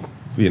be,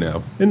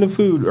 in the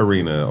food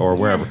arena or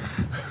wherever.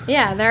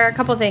 Yeah, there are a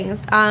couple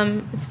things.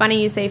 It's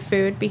funny you say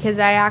food because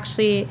I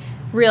actually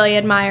really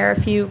admire a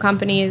few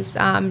companies.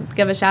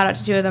 Give a shout out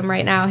to 2 of them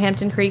right now,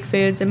 Hampton Creek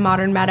Foods and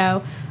Modern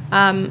Meadow.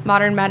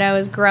 Modern Meadow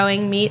is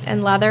growing meat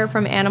and leather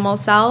from animal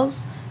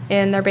cells,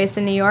 and they're based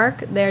in New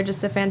York. They're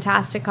just a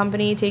fantastic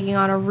company taking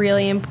on a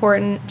really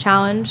important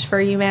challenge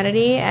for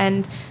humanity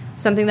and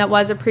something that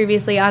was a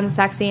previously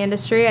unsexy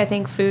industry. I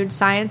think food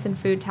science and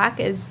food tech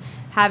is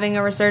having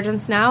a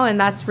resurgence now, and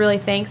that's really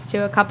thanks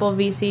to a couple of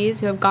VCs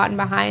who have gotten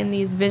behind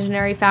these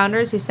visionary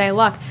founders who say,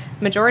 look,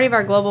 the majority of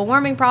our global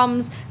warming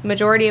problems, the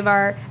majority of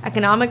our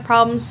economic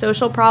problems,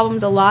 social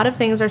problems, a lot of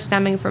things are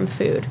stemming from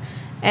food.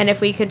 And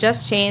if we could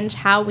just change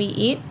how we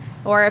eat,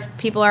 or if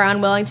people are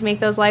unwilling to make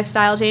those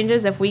lifestyle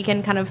changes, if we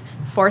can kind of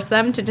force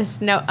them to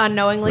just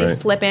unknowingly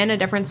slip in a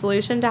different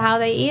solution to how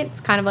they eat,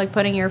 it's kind of like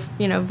putting your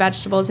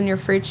vegetables in your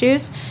fruit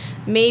juice.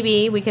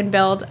 Maybe we can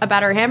build a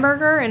better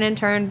hamburger and in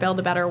turn build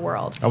a better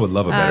world. I would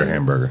love a better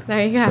hamburger.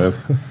 There you go.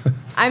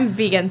 I'm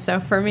vegan, so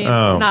for me,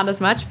 not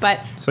as much. But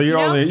so you're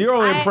only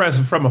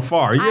impressed from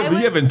afar. You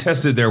haven't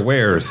tested their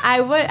wares.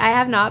 I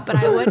have not, but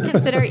I would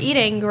consider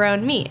eating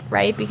grown meat,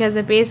 right? Because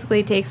it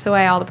basically takes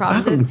away all the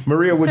problems.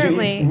 Maria, would you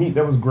eat meat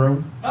that was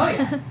grown? Oh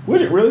yeah.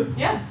 Would it really?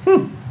 Yeah.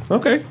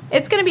 Okay.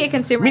 It's going to be a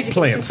consumer meat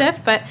education plants.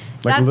 shift, but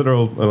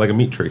like a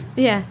meat tree.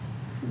 Yeah.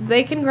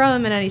 they can grow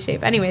them in any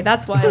shape. Anyway,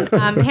 that's one.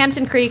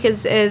 Hampton Creek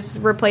is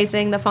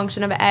replacing the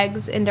function of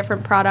eggs in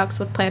different products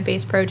with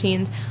plant-based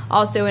proteins.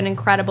 Also an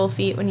incredible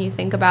feat when you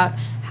think about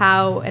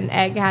how an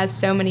egg has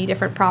so many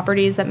different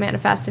properties that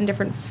manifest in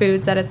different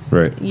foods that it's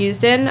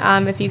used in.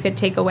 If you could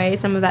take away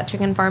some of that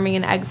chicken farming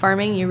and egg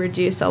farming, you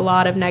reduce a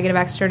lot of negative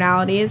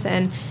externalities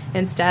and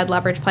instead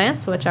leverage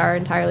plants, which are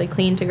entirely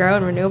clean to grow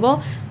and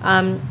renewable.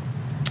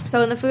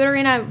 So in the food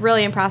arena,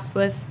 really impressed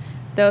with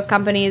those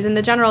companies and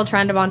the general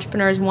trend of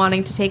entrepreneurs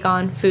wanting to take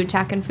on food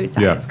tech and food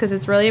science because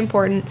it's really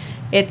important.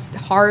 It's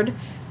hard.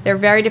 They're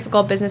very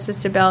difficult businesses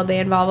to build. They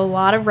involve a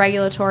lot of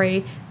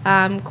regulatory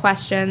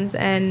questions,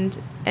 and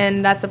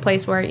that's a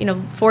place where,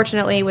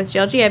 fortunately with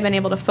GLG, I've been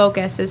able to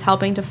focus is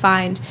helping to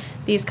find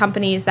these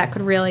companies that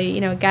could really,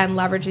 again,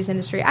 leverage these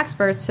industry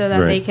experts so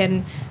that they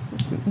can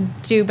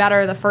do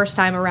better the first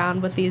time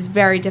around with these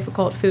very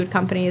difficult food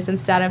companies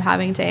instead of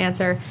having to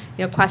answer,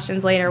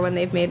 questions later when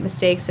they've made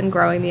mistakes in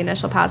growing the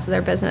initial paths of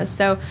their business.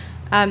 So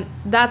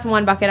that's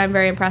one bucket I'm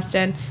very impressed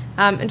in.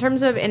 In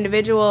terms of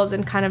individuals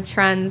and kind of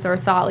trends or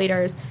thought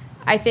leaders,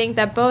 I think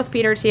that both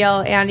Peter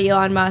Thiel and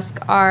Elon Musk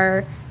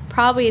are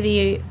probably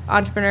the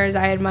entrepreneurs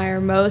I admire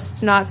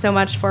most, not so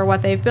much for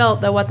what they've built,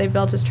 though what they've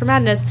built is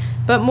tremendous,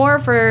 but more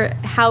for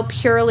how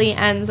purely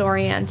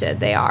ends-oriented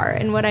they are.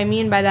 And what I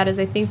mean by that is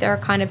I think there are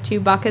kind of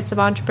two buckets of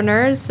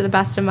entrepreneurs, to the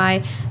best of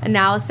my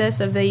analysis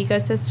of the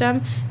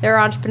ecosystem. There are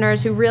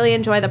entrepreneurs who really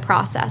enjoy the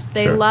process.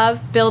 They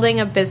love building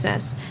a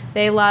business.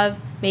 They love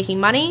making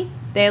money.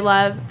 They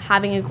love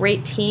having a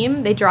great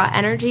team. They draw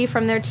energy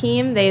from their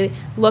team. They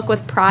look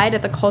with pride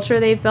at the culture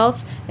they've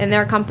built in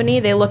their company.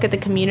 They look at the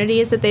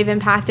communities that they've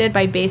impacted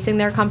by basing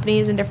their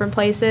companies in different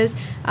places.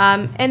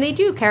 And they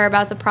do care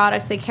about the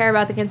products. They care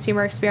about the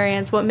consumer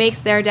experience. What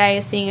makes their day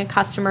is seeing a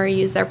customer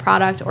use their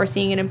product or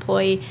seeing an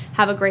employee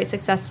have a great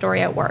success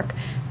story at work.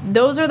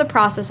 Those are the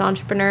process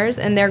entrepreneurs,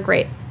 and they're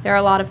great. There are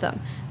a lot of them.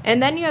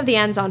 And then you have the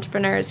ends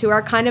entrepreneurs who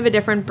are kind of a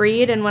different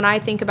breed. And when I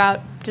think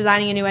about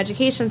designing a new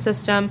education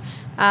system,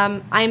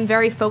 I'm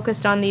very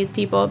focused on these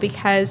people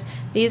because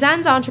these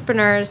ends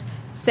entrepreneurs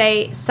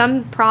say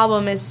some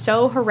problem is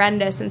so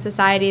horrendous in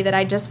society that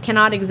I just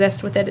cannot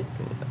exist with it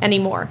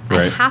anymore.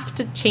 I have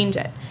to change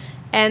it.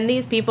 And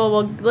these people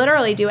will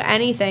literally do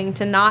anything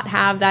to not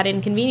have that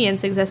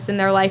inconvenience exist in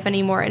their life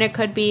anymore. And it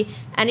could be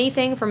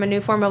anything from a new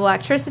form of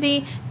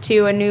electricity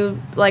to a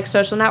new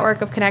social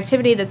network of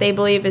connectivity that they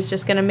believe is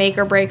just going to make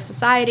or break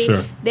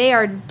society. They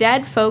are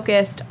dead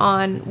focused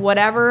on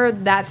whatever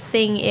that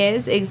thing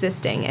is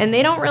existing. And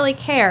they don't really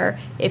care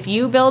if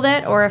you build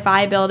it or if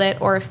I build it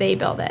or if they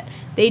build it.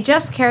 They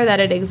just care that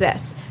it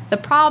exists. The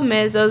problem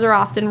is those are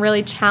often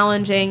really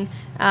challenging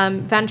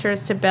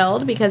ventures to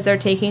build because they're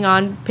taking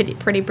on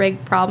pretty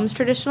big problems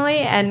traditionally.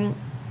 And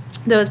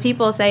those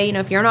people say,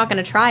 if you're not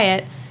going to try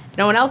it,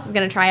 no one else is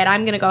going to try it.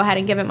 I'm going to go ahead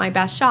and give it my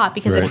best shot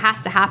because it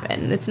has to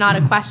happen. It's not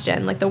a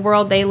question. Like the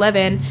world they live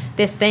in,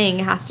 this thing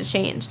has to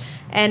change.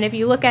 And if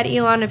you look at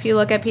Elon, if you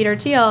look at Peter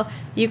Thiel,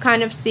 you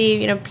kind of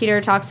see, Peter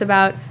talks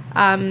about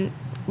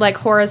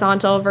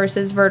horizontal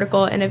versus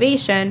vertical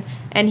innovation.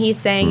 And he's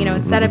saying,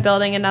 instead of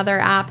building another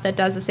app that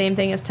does the same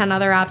thing as 10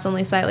 other apps,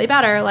 only slightly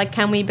better,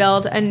 can we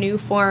build a new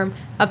form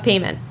of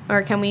payment?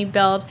 Or can we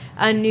build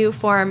a new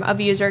form of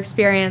user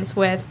experience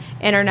with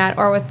internet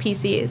or with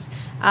PCs?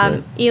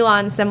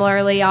 Elon,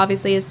 similarly,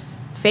 obviously is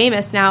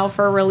famous now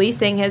for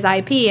releasing his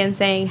IP and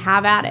saying,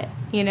 have at it.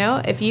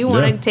 If you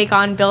want to take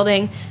on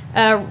building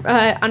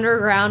a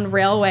underground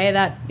railway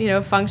that,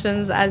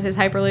 functions as his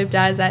Hyperloop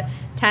does at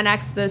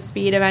 10x the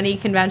speed of any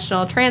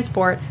conventional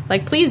transport,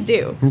 please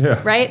do,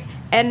 right?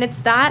 And it's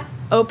that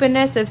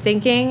openness of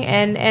thinking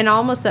and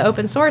almost the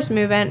open source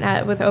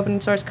movement with open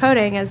source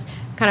coding has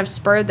kind of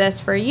spurred this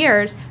for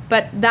years.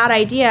 But that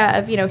idea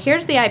of,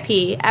 here's the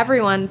IP,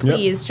 everyone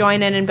please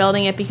join in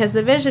building it because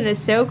the vision is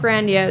so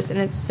grandiose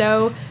and it's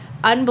so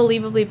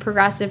unbelievably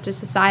progressive to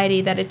society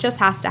that it just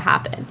has to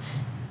happen.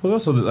 Well,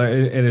 also,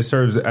 and it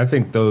serves, I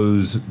think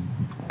those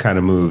kind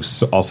of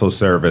moves also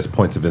serve as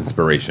points of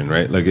inspiration,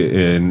 right?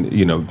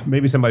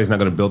 Maybe somebody's not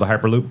going to build a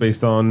Hyperloop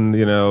based on,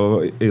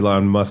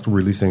 Elon Musk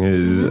releasing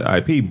his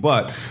IP,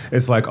 but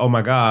it's like, oh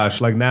my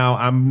gosh, now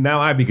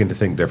I begin to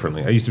think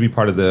differently. I used to be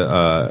part of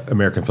the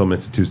American Film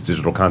Institute's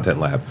Digital Content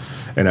Lab,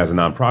 and as a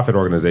nonprofit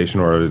organization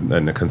or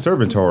in a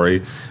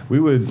conservatory, we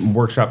would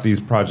workshop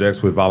these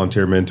projects with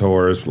volunteer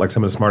mentors, like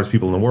some of the smartest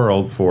people in the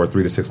world, for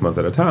 3 to 6 months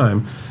at a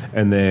time.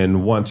 And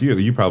then once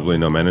you probably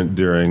know, man,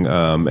 during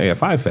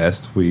AFI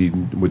Fest, we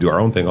would do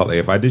our own thing called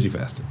AFI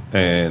DigiFest,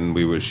 and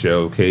we would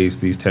showcase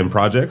these 10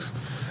 projects,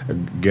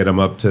 get them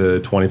up to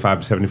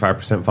 25 to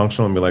 75%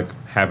 functional, and be like,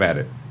 have at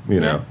it.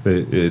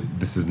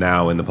 This is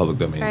now in the public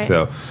domain. Right.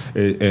 So,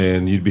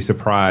 and you'd be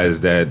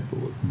surprised at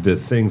the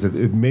things that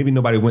maybe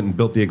nobody went and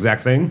built the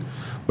exact thing,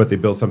 but they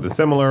built something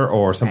similar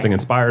or something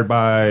inspired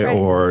by,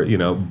 or,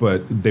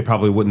 but they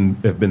probably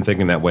wouldn't have been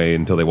thinking that way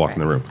until they walked in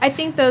the room. I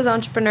think those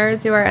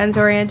entrepreneurs who are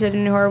ends-oriented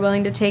and who are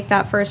willing to take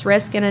that first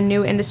risk in a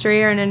new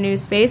industry or in a new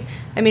space,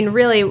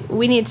 really,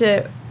 we need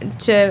to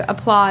to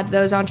applaud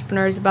those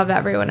entrepreneurs above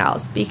everyone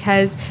else,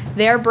 because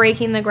they're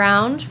breaking the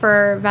ground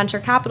for venture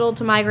capital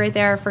to migrate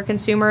there, for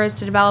consumers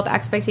to develop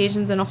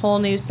expectations and a whole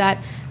new set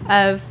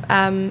of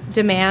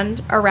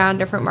demand around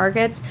different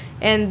markets.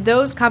 And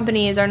those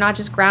companies are not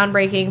just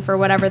groundbreaking for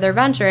whatever their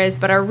venture is,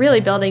 but are really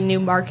building new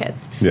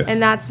markets. Yes.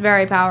 And that's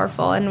very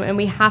powerful. And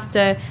we have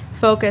to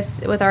focus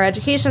with our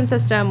education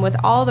system, with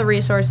all the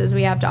resources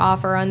we have to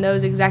offer, on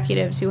those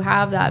executives who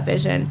have that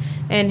vision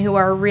and who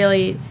are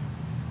really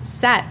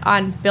set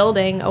on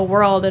building a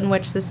world in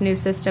which this new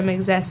system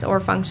exists or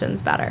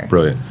functions better.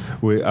 Brilliant.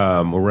 We're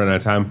running out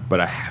of time, but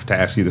I have to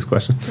ask you this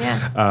question.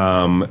 Yeah.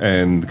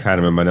 And kind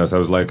of in my notes, I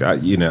was like,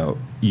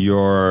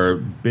 you're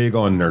big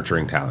on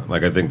nurturing talent.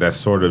 Like, I think that's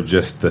sort of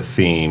just the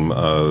theme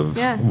of,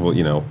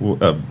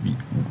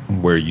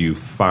 where you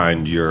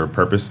find your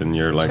purpose and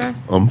your Sure.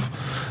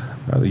 oomph.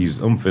 I'll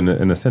use oomph in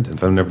a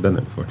sentence. I've never done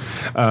that before.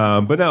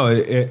 But no,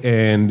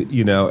 and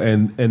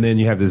then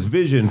you have this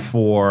vision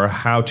for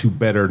how to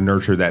better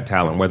nurture that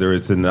talent, whether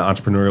it's in the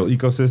entrepreneurial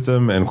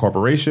ecosystem and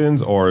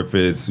corporations, or if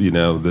it's,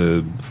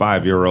 the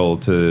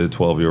 5-year-old to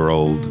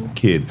 12-year-old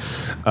kid.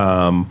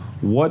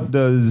 What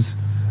does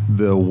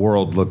the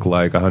world look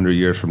like 100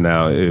 years from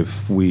now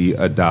if we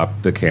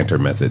adopt the Kantar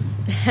method?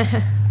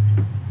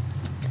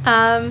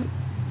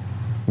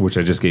 Which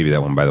I just gave you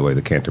that one, by the way,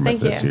 the Kantar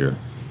method this year.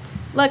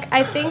 Look,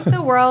 I think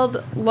the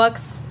world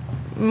looks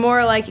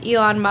more like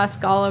Elon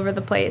Musk all over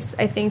the place.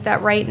 I think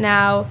that right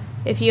now,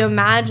 if you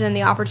imagine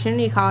the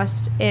opportunity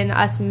cost in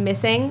us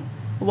missing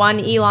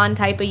one Elon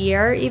type a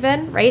year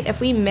even, right?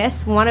 If we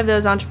miss one of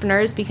those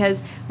entrepreneurs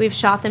because we've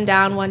shot them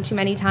down one too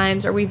many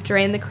times, or we've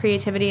drained the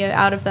creativity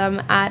out of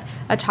them at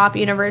a top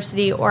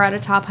university or at a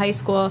top high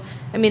school,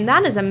 I mean,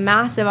 that is a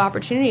massive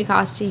opportunity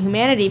cost to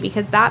humanity,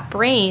 because that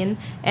brain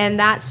and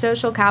that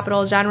social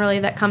capital generally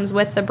that comes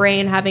with the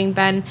brain having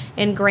been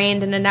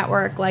ingrained in a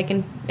network, like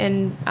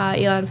in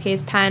Elon's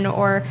case, Penn,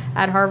 or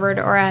at Harvard,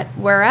 or at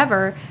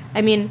wherever,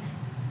 I mean,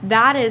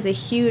 that is a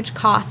huge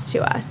cost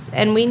to us,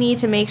 and we need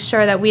to make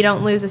sure that we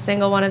don't lose a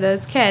single one of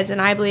those kids.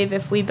 And I believe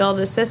if we build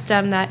a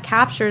system that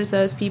captures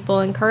those people,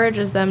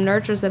 encourages them,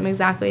 nurtures them,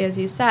 exactly as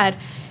you said,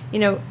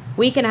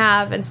 we can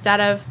have,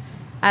 instead of,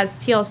 as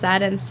Teal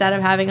said, instead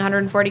of having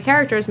 140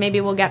 characters, maybe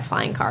we'll get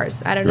flying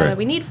cars. I don't know that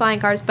we need flying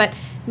cars, but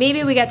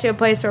maybe we get to a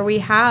place where we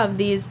have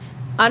these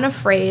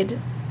unafraid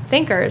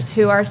thinkers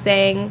who are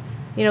saying,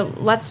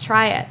 let's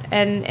try it.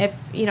 And if,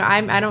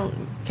 I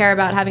don't care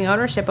about having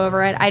ownership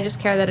over it. I just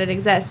care that it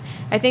exists.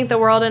 I think the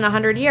world in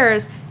 100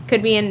 years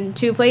could be in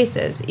two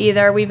places.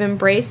 Either we've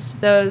embraced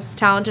those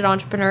talented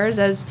entrepreneurs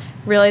as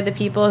really the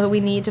people who we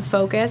need to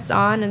focus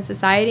on in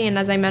society. And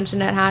as I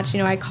mentioned at Hatch,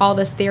 I call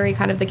this theory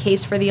kind of the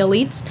case for the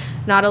elites,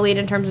 not elite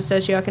in terms of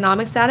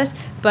socioeconomic status,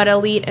 but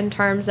elite in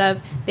terms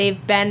of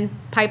they've been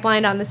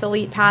pipelined on this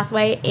elite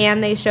pathway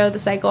and they show the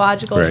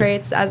psychological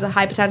traits as a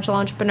high potential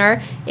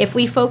entrepreneur. If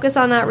we focus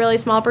on that really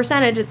small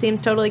percentage, it seems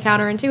totally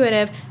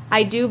counterintuitive.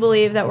 I do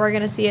believe that we're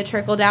going to see a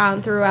trickle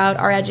down throughout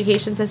our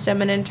education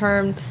system, and in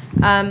turn,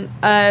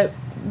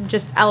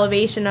 just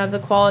elevation of the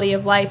quality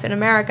of life in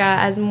America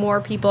as more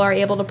people are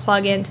able to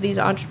plug into these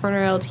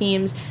entrepreneurial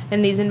teams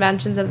and these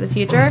inventions of the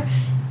future.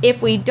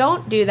 If we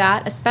don't do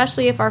that,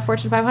 especially if our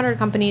Fortune 500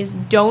 companies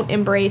don't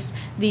embrace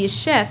these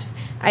shifts,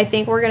 I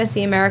think we're going to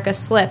see America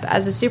slip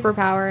as a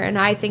superpower. And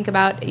I think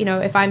about,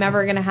 if I'm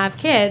ever going to have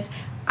kids,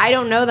 I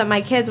don't know that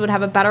my kids would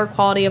have a better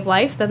quality of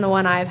life than the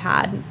one I've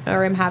had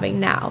or am having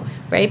now,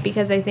 right?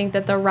 Because I think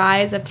that the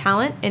rise of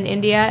talent in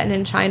India and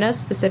in China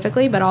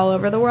specifically, but all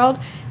over the world,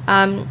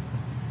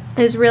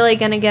 is really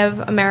going to give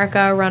America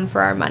a run for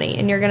our money.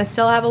 And you're going to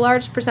still have a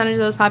large percentage of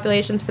those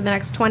populations for the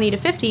next 20 to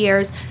 50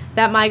 years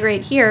that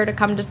migrate here to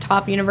come to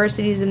top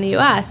universities in the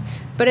U.S.,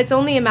 but it's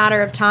only a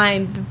matter of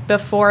time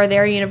before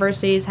their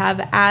universities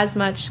have as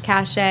much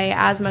cachet,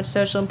 as much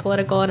social and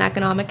political and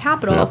economic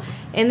capital,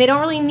 and they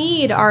don't really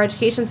need our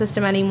education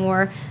system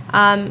anymore,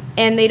 and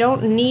they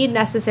don't need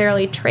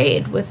necessarily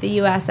trade with the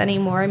U.S.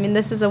 anymore. I mean,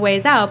 this is a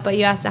ways out, but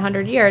you asked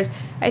 100 years.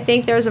 I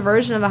think there's a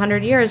version of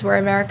 100 years where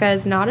America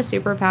is not a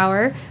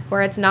superpower,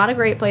 where it's not a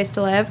great place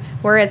to live,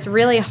 where it's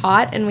really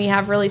hot and we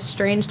have really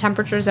strange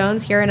temperature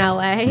zones here in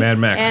L.A. Mad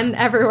Max. And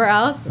everywhere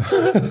else.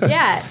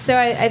 Yeah, so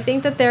I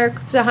think that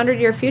there's a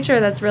 100-year future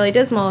that's really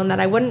dismal and that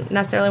I wouldn't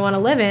necessarily want to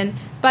live in.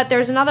 But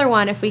there's another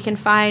one if we can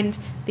find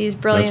these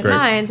brilliant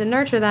minds and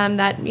nurture them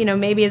that,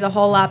 maybe is a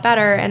whole lot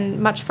better and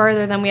much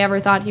further than we ever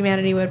thought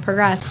humanity would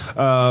progress.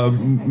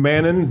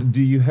 Manon,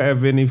 do you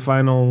have any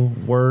final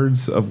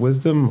words of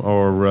wisdom,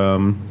 or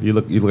you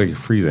look like you're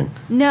freezing?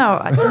 No,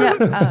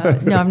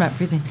 I'm not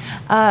freezing.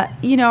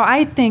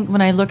 I think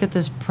when I look at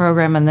this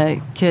program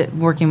and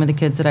working with the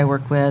kids that I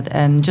work with,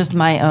 and just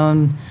my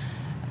own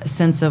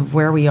sense of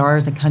where we are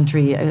as a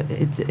country,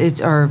 it's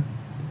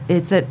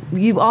that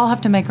you all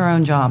have to make our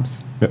own jobs.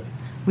 Yep.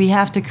 We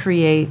have to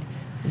create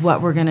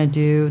what we're going to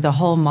do. The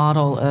whole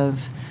model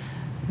of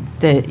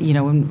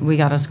when we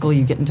got out of school,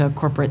 you get into a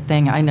corporate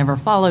thing. I never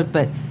followed,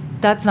 but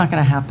that's not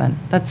going to happen.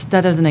 That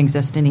doesn't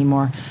exist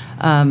anymore.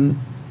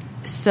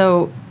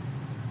 So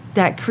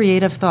that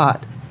creative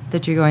thought,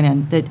 that you're going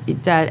in,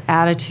 that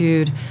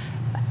attitude.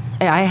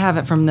 I have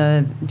it from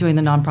doing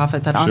the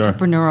nonprofit, that Sure.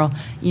 entrepreneurial,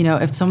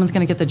 if someone's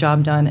going to get the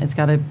job done, it's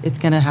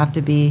going to have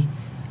to be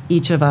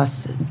each of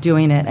us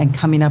doing it and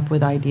coming up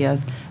with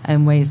ideas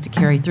and ways to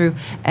carry through.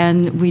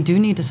 And we do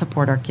need to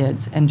support our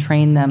kids and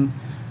train them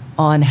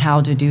on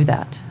how to do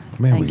that.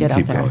 Man, and we get can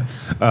keep out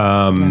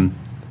there. going.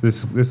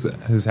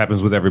 This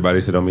happens with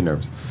everybody, so don't be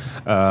nervous.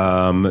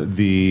 I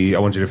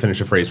want you to finish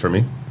a phrase for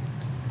me.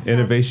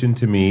 Innovation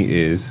to me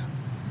is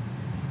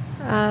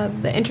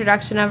The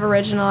introduction of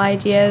original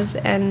ideas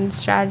and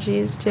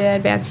strategies to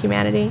advance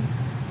humanity.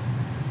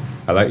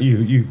 I like you.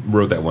 You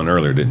wrote that one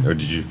earlier, or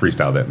did you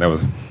freestyle that? That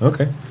was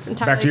okay.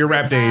 Entirely Back to your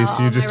rap days.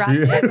 freestyle, all my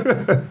rap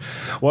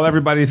days. Well,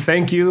 everybody,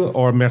 thank you,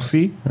 or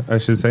merci, I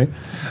should say,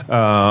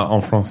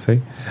 en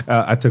français.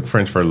 I took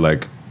French for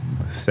like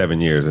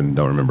 7 years and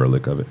don't remember a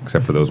lick of it,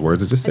 except for those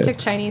words I just I said. took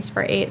Chinese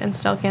for 8 and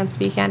still can't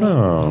speak any.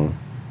 Oh,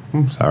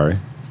 I'm sorry.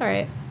 It's all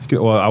right.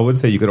 Well, I would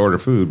say you could order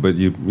food, but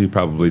you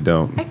probably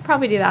don't. I could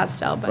probably do that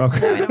still, but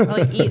Okay. I don't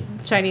really eat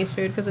Chinese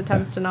food because it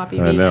tends to not be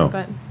I vegan. know.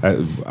 But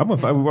I'm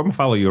gonna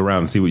follow you around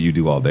and see what you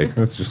do all day.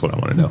 That's just what I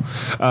want to know.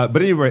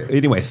 But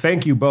anyway,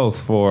 thank you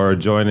both for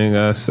joining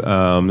us.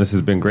 This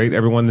has been great,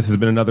 everyone. This has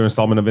been another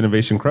installment of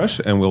Innovation Crush,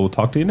 and we'll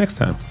talk to you next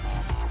time.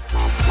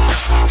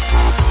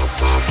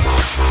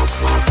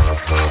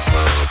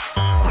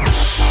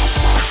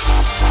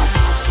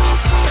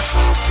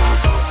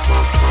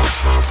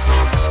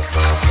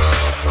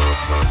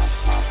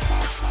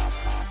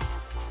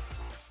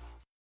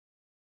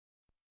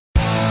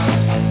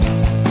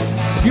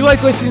 If you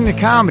like listening to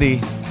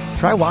comedy,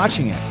 try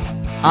watching it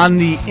on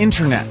the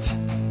internet.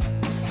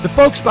 The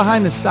folks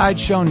behind the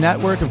Sideshow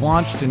Network have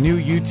launched a new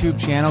YouTube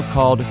channel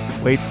called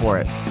Wait For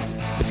It.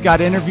 It's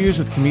got interviews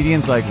with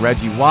comedians like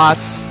Reggie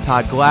Watts,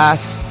 Todd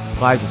Glass,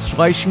 Liza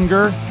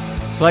Schlesinger.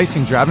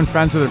 I've been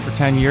friends with her for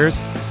 10 years.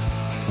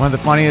 One of the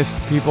funniest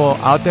people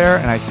out there,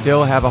 and I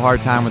still have a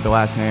hard time with the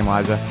last name,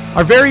 Liza.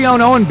 Our very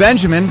own Owen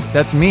Benjamin,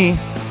 that's me,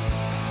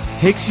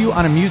 takes you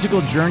on a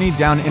musical journey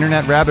down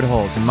internet rabbit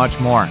holes and much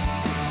more.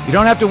 You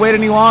don't have to wait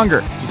any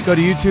longer. Just go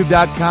to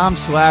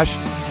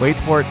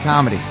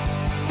youtube.com/waitforitcomedy.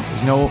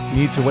 There's no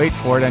need to wait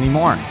for it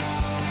anymore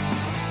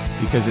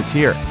because it's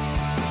here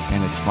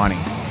and it's funny.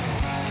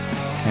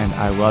 And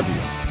I love you.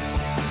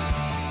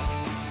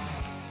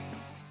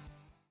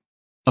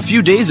 A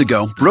few days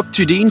ago, Brooke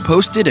Tudine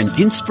posted an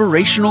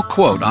inspirational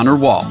quote on her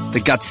wall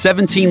that got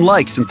 17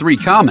 likes and 3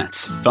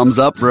 comments. Thumbs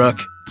up, Brooke.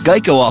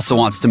 Geico also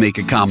wants to make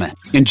a comment.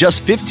 In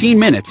just 15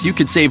 minutes, you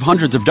could save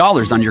hundreds of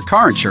dollars on your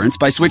car insurance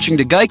by switching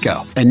to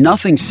Geico. And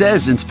nothing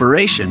says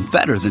inspiration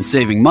better than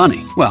saving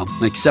money. Well,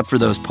 except for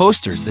those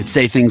posters that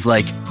say things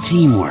like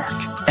teamwork,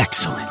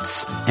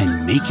 excellence,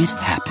 and make it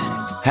happen.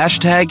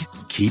 Hashtag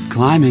keep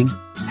climbing.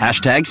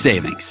 Hashtag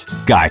savings.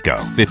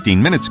 Geico.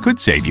 15 minutes could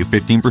save you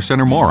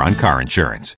 15% or more on car insurance.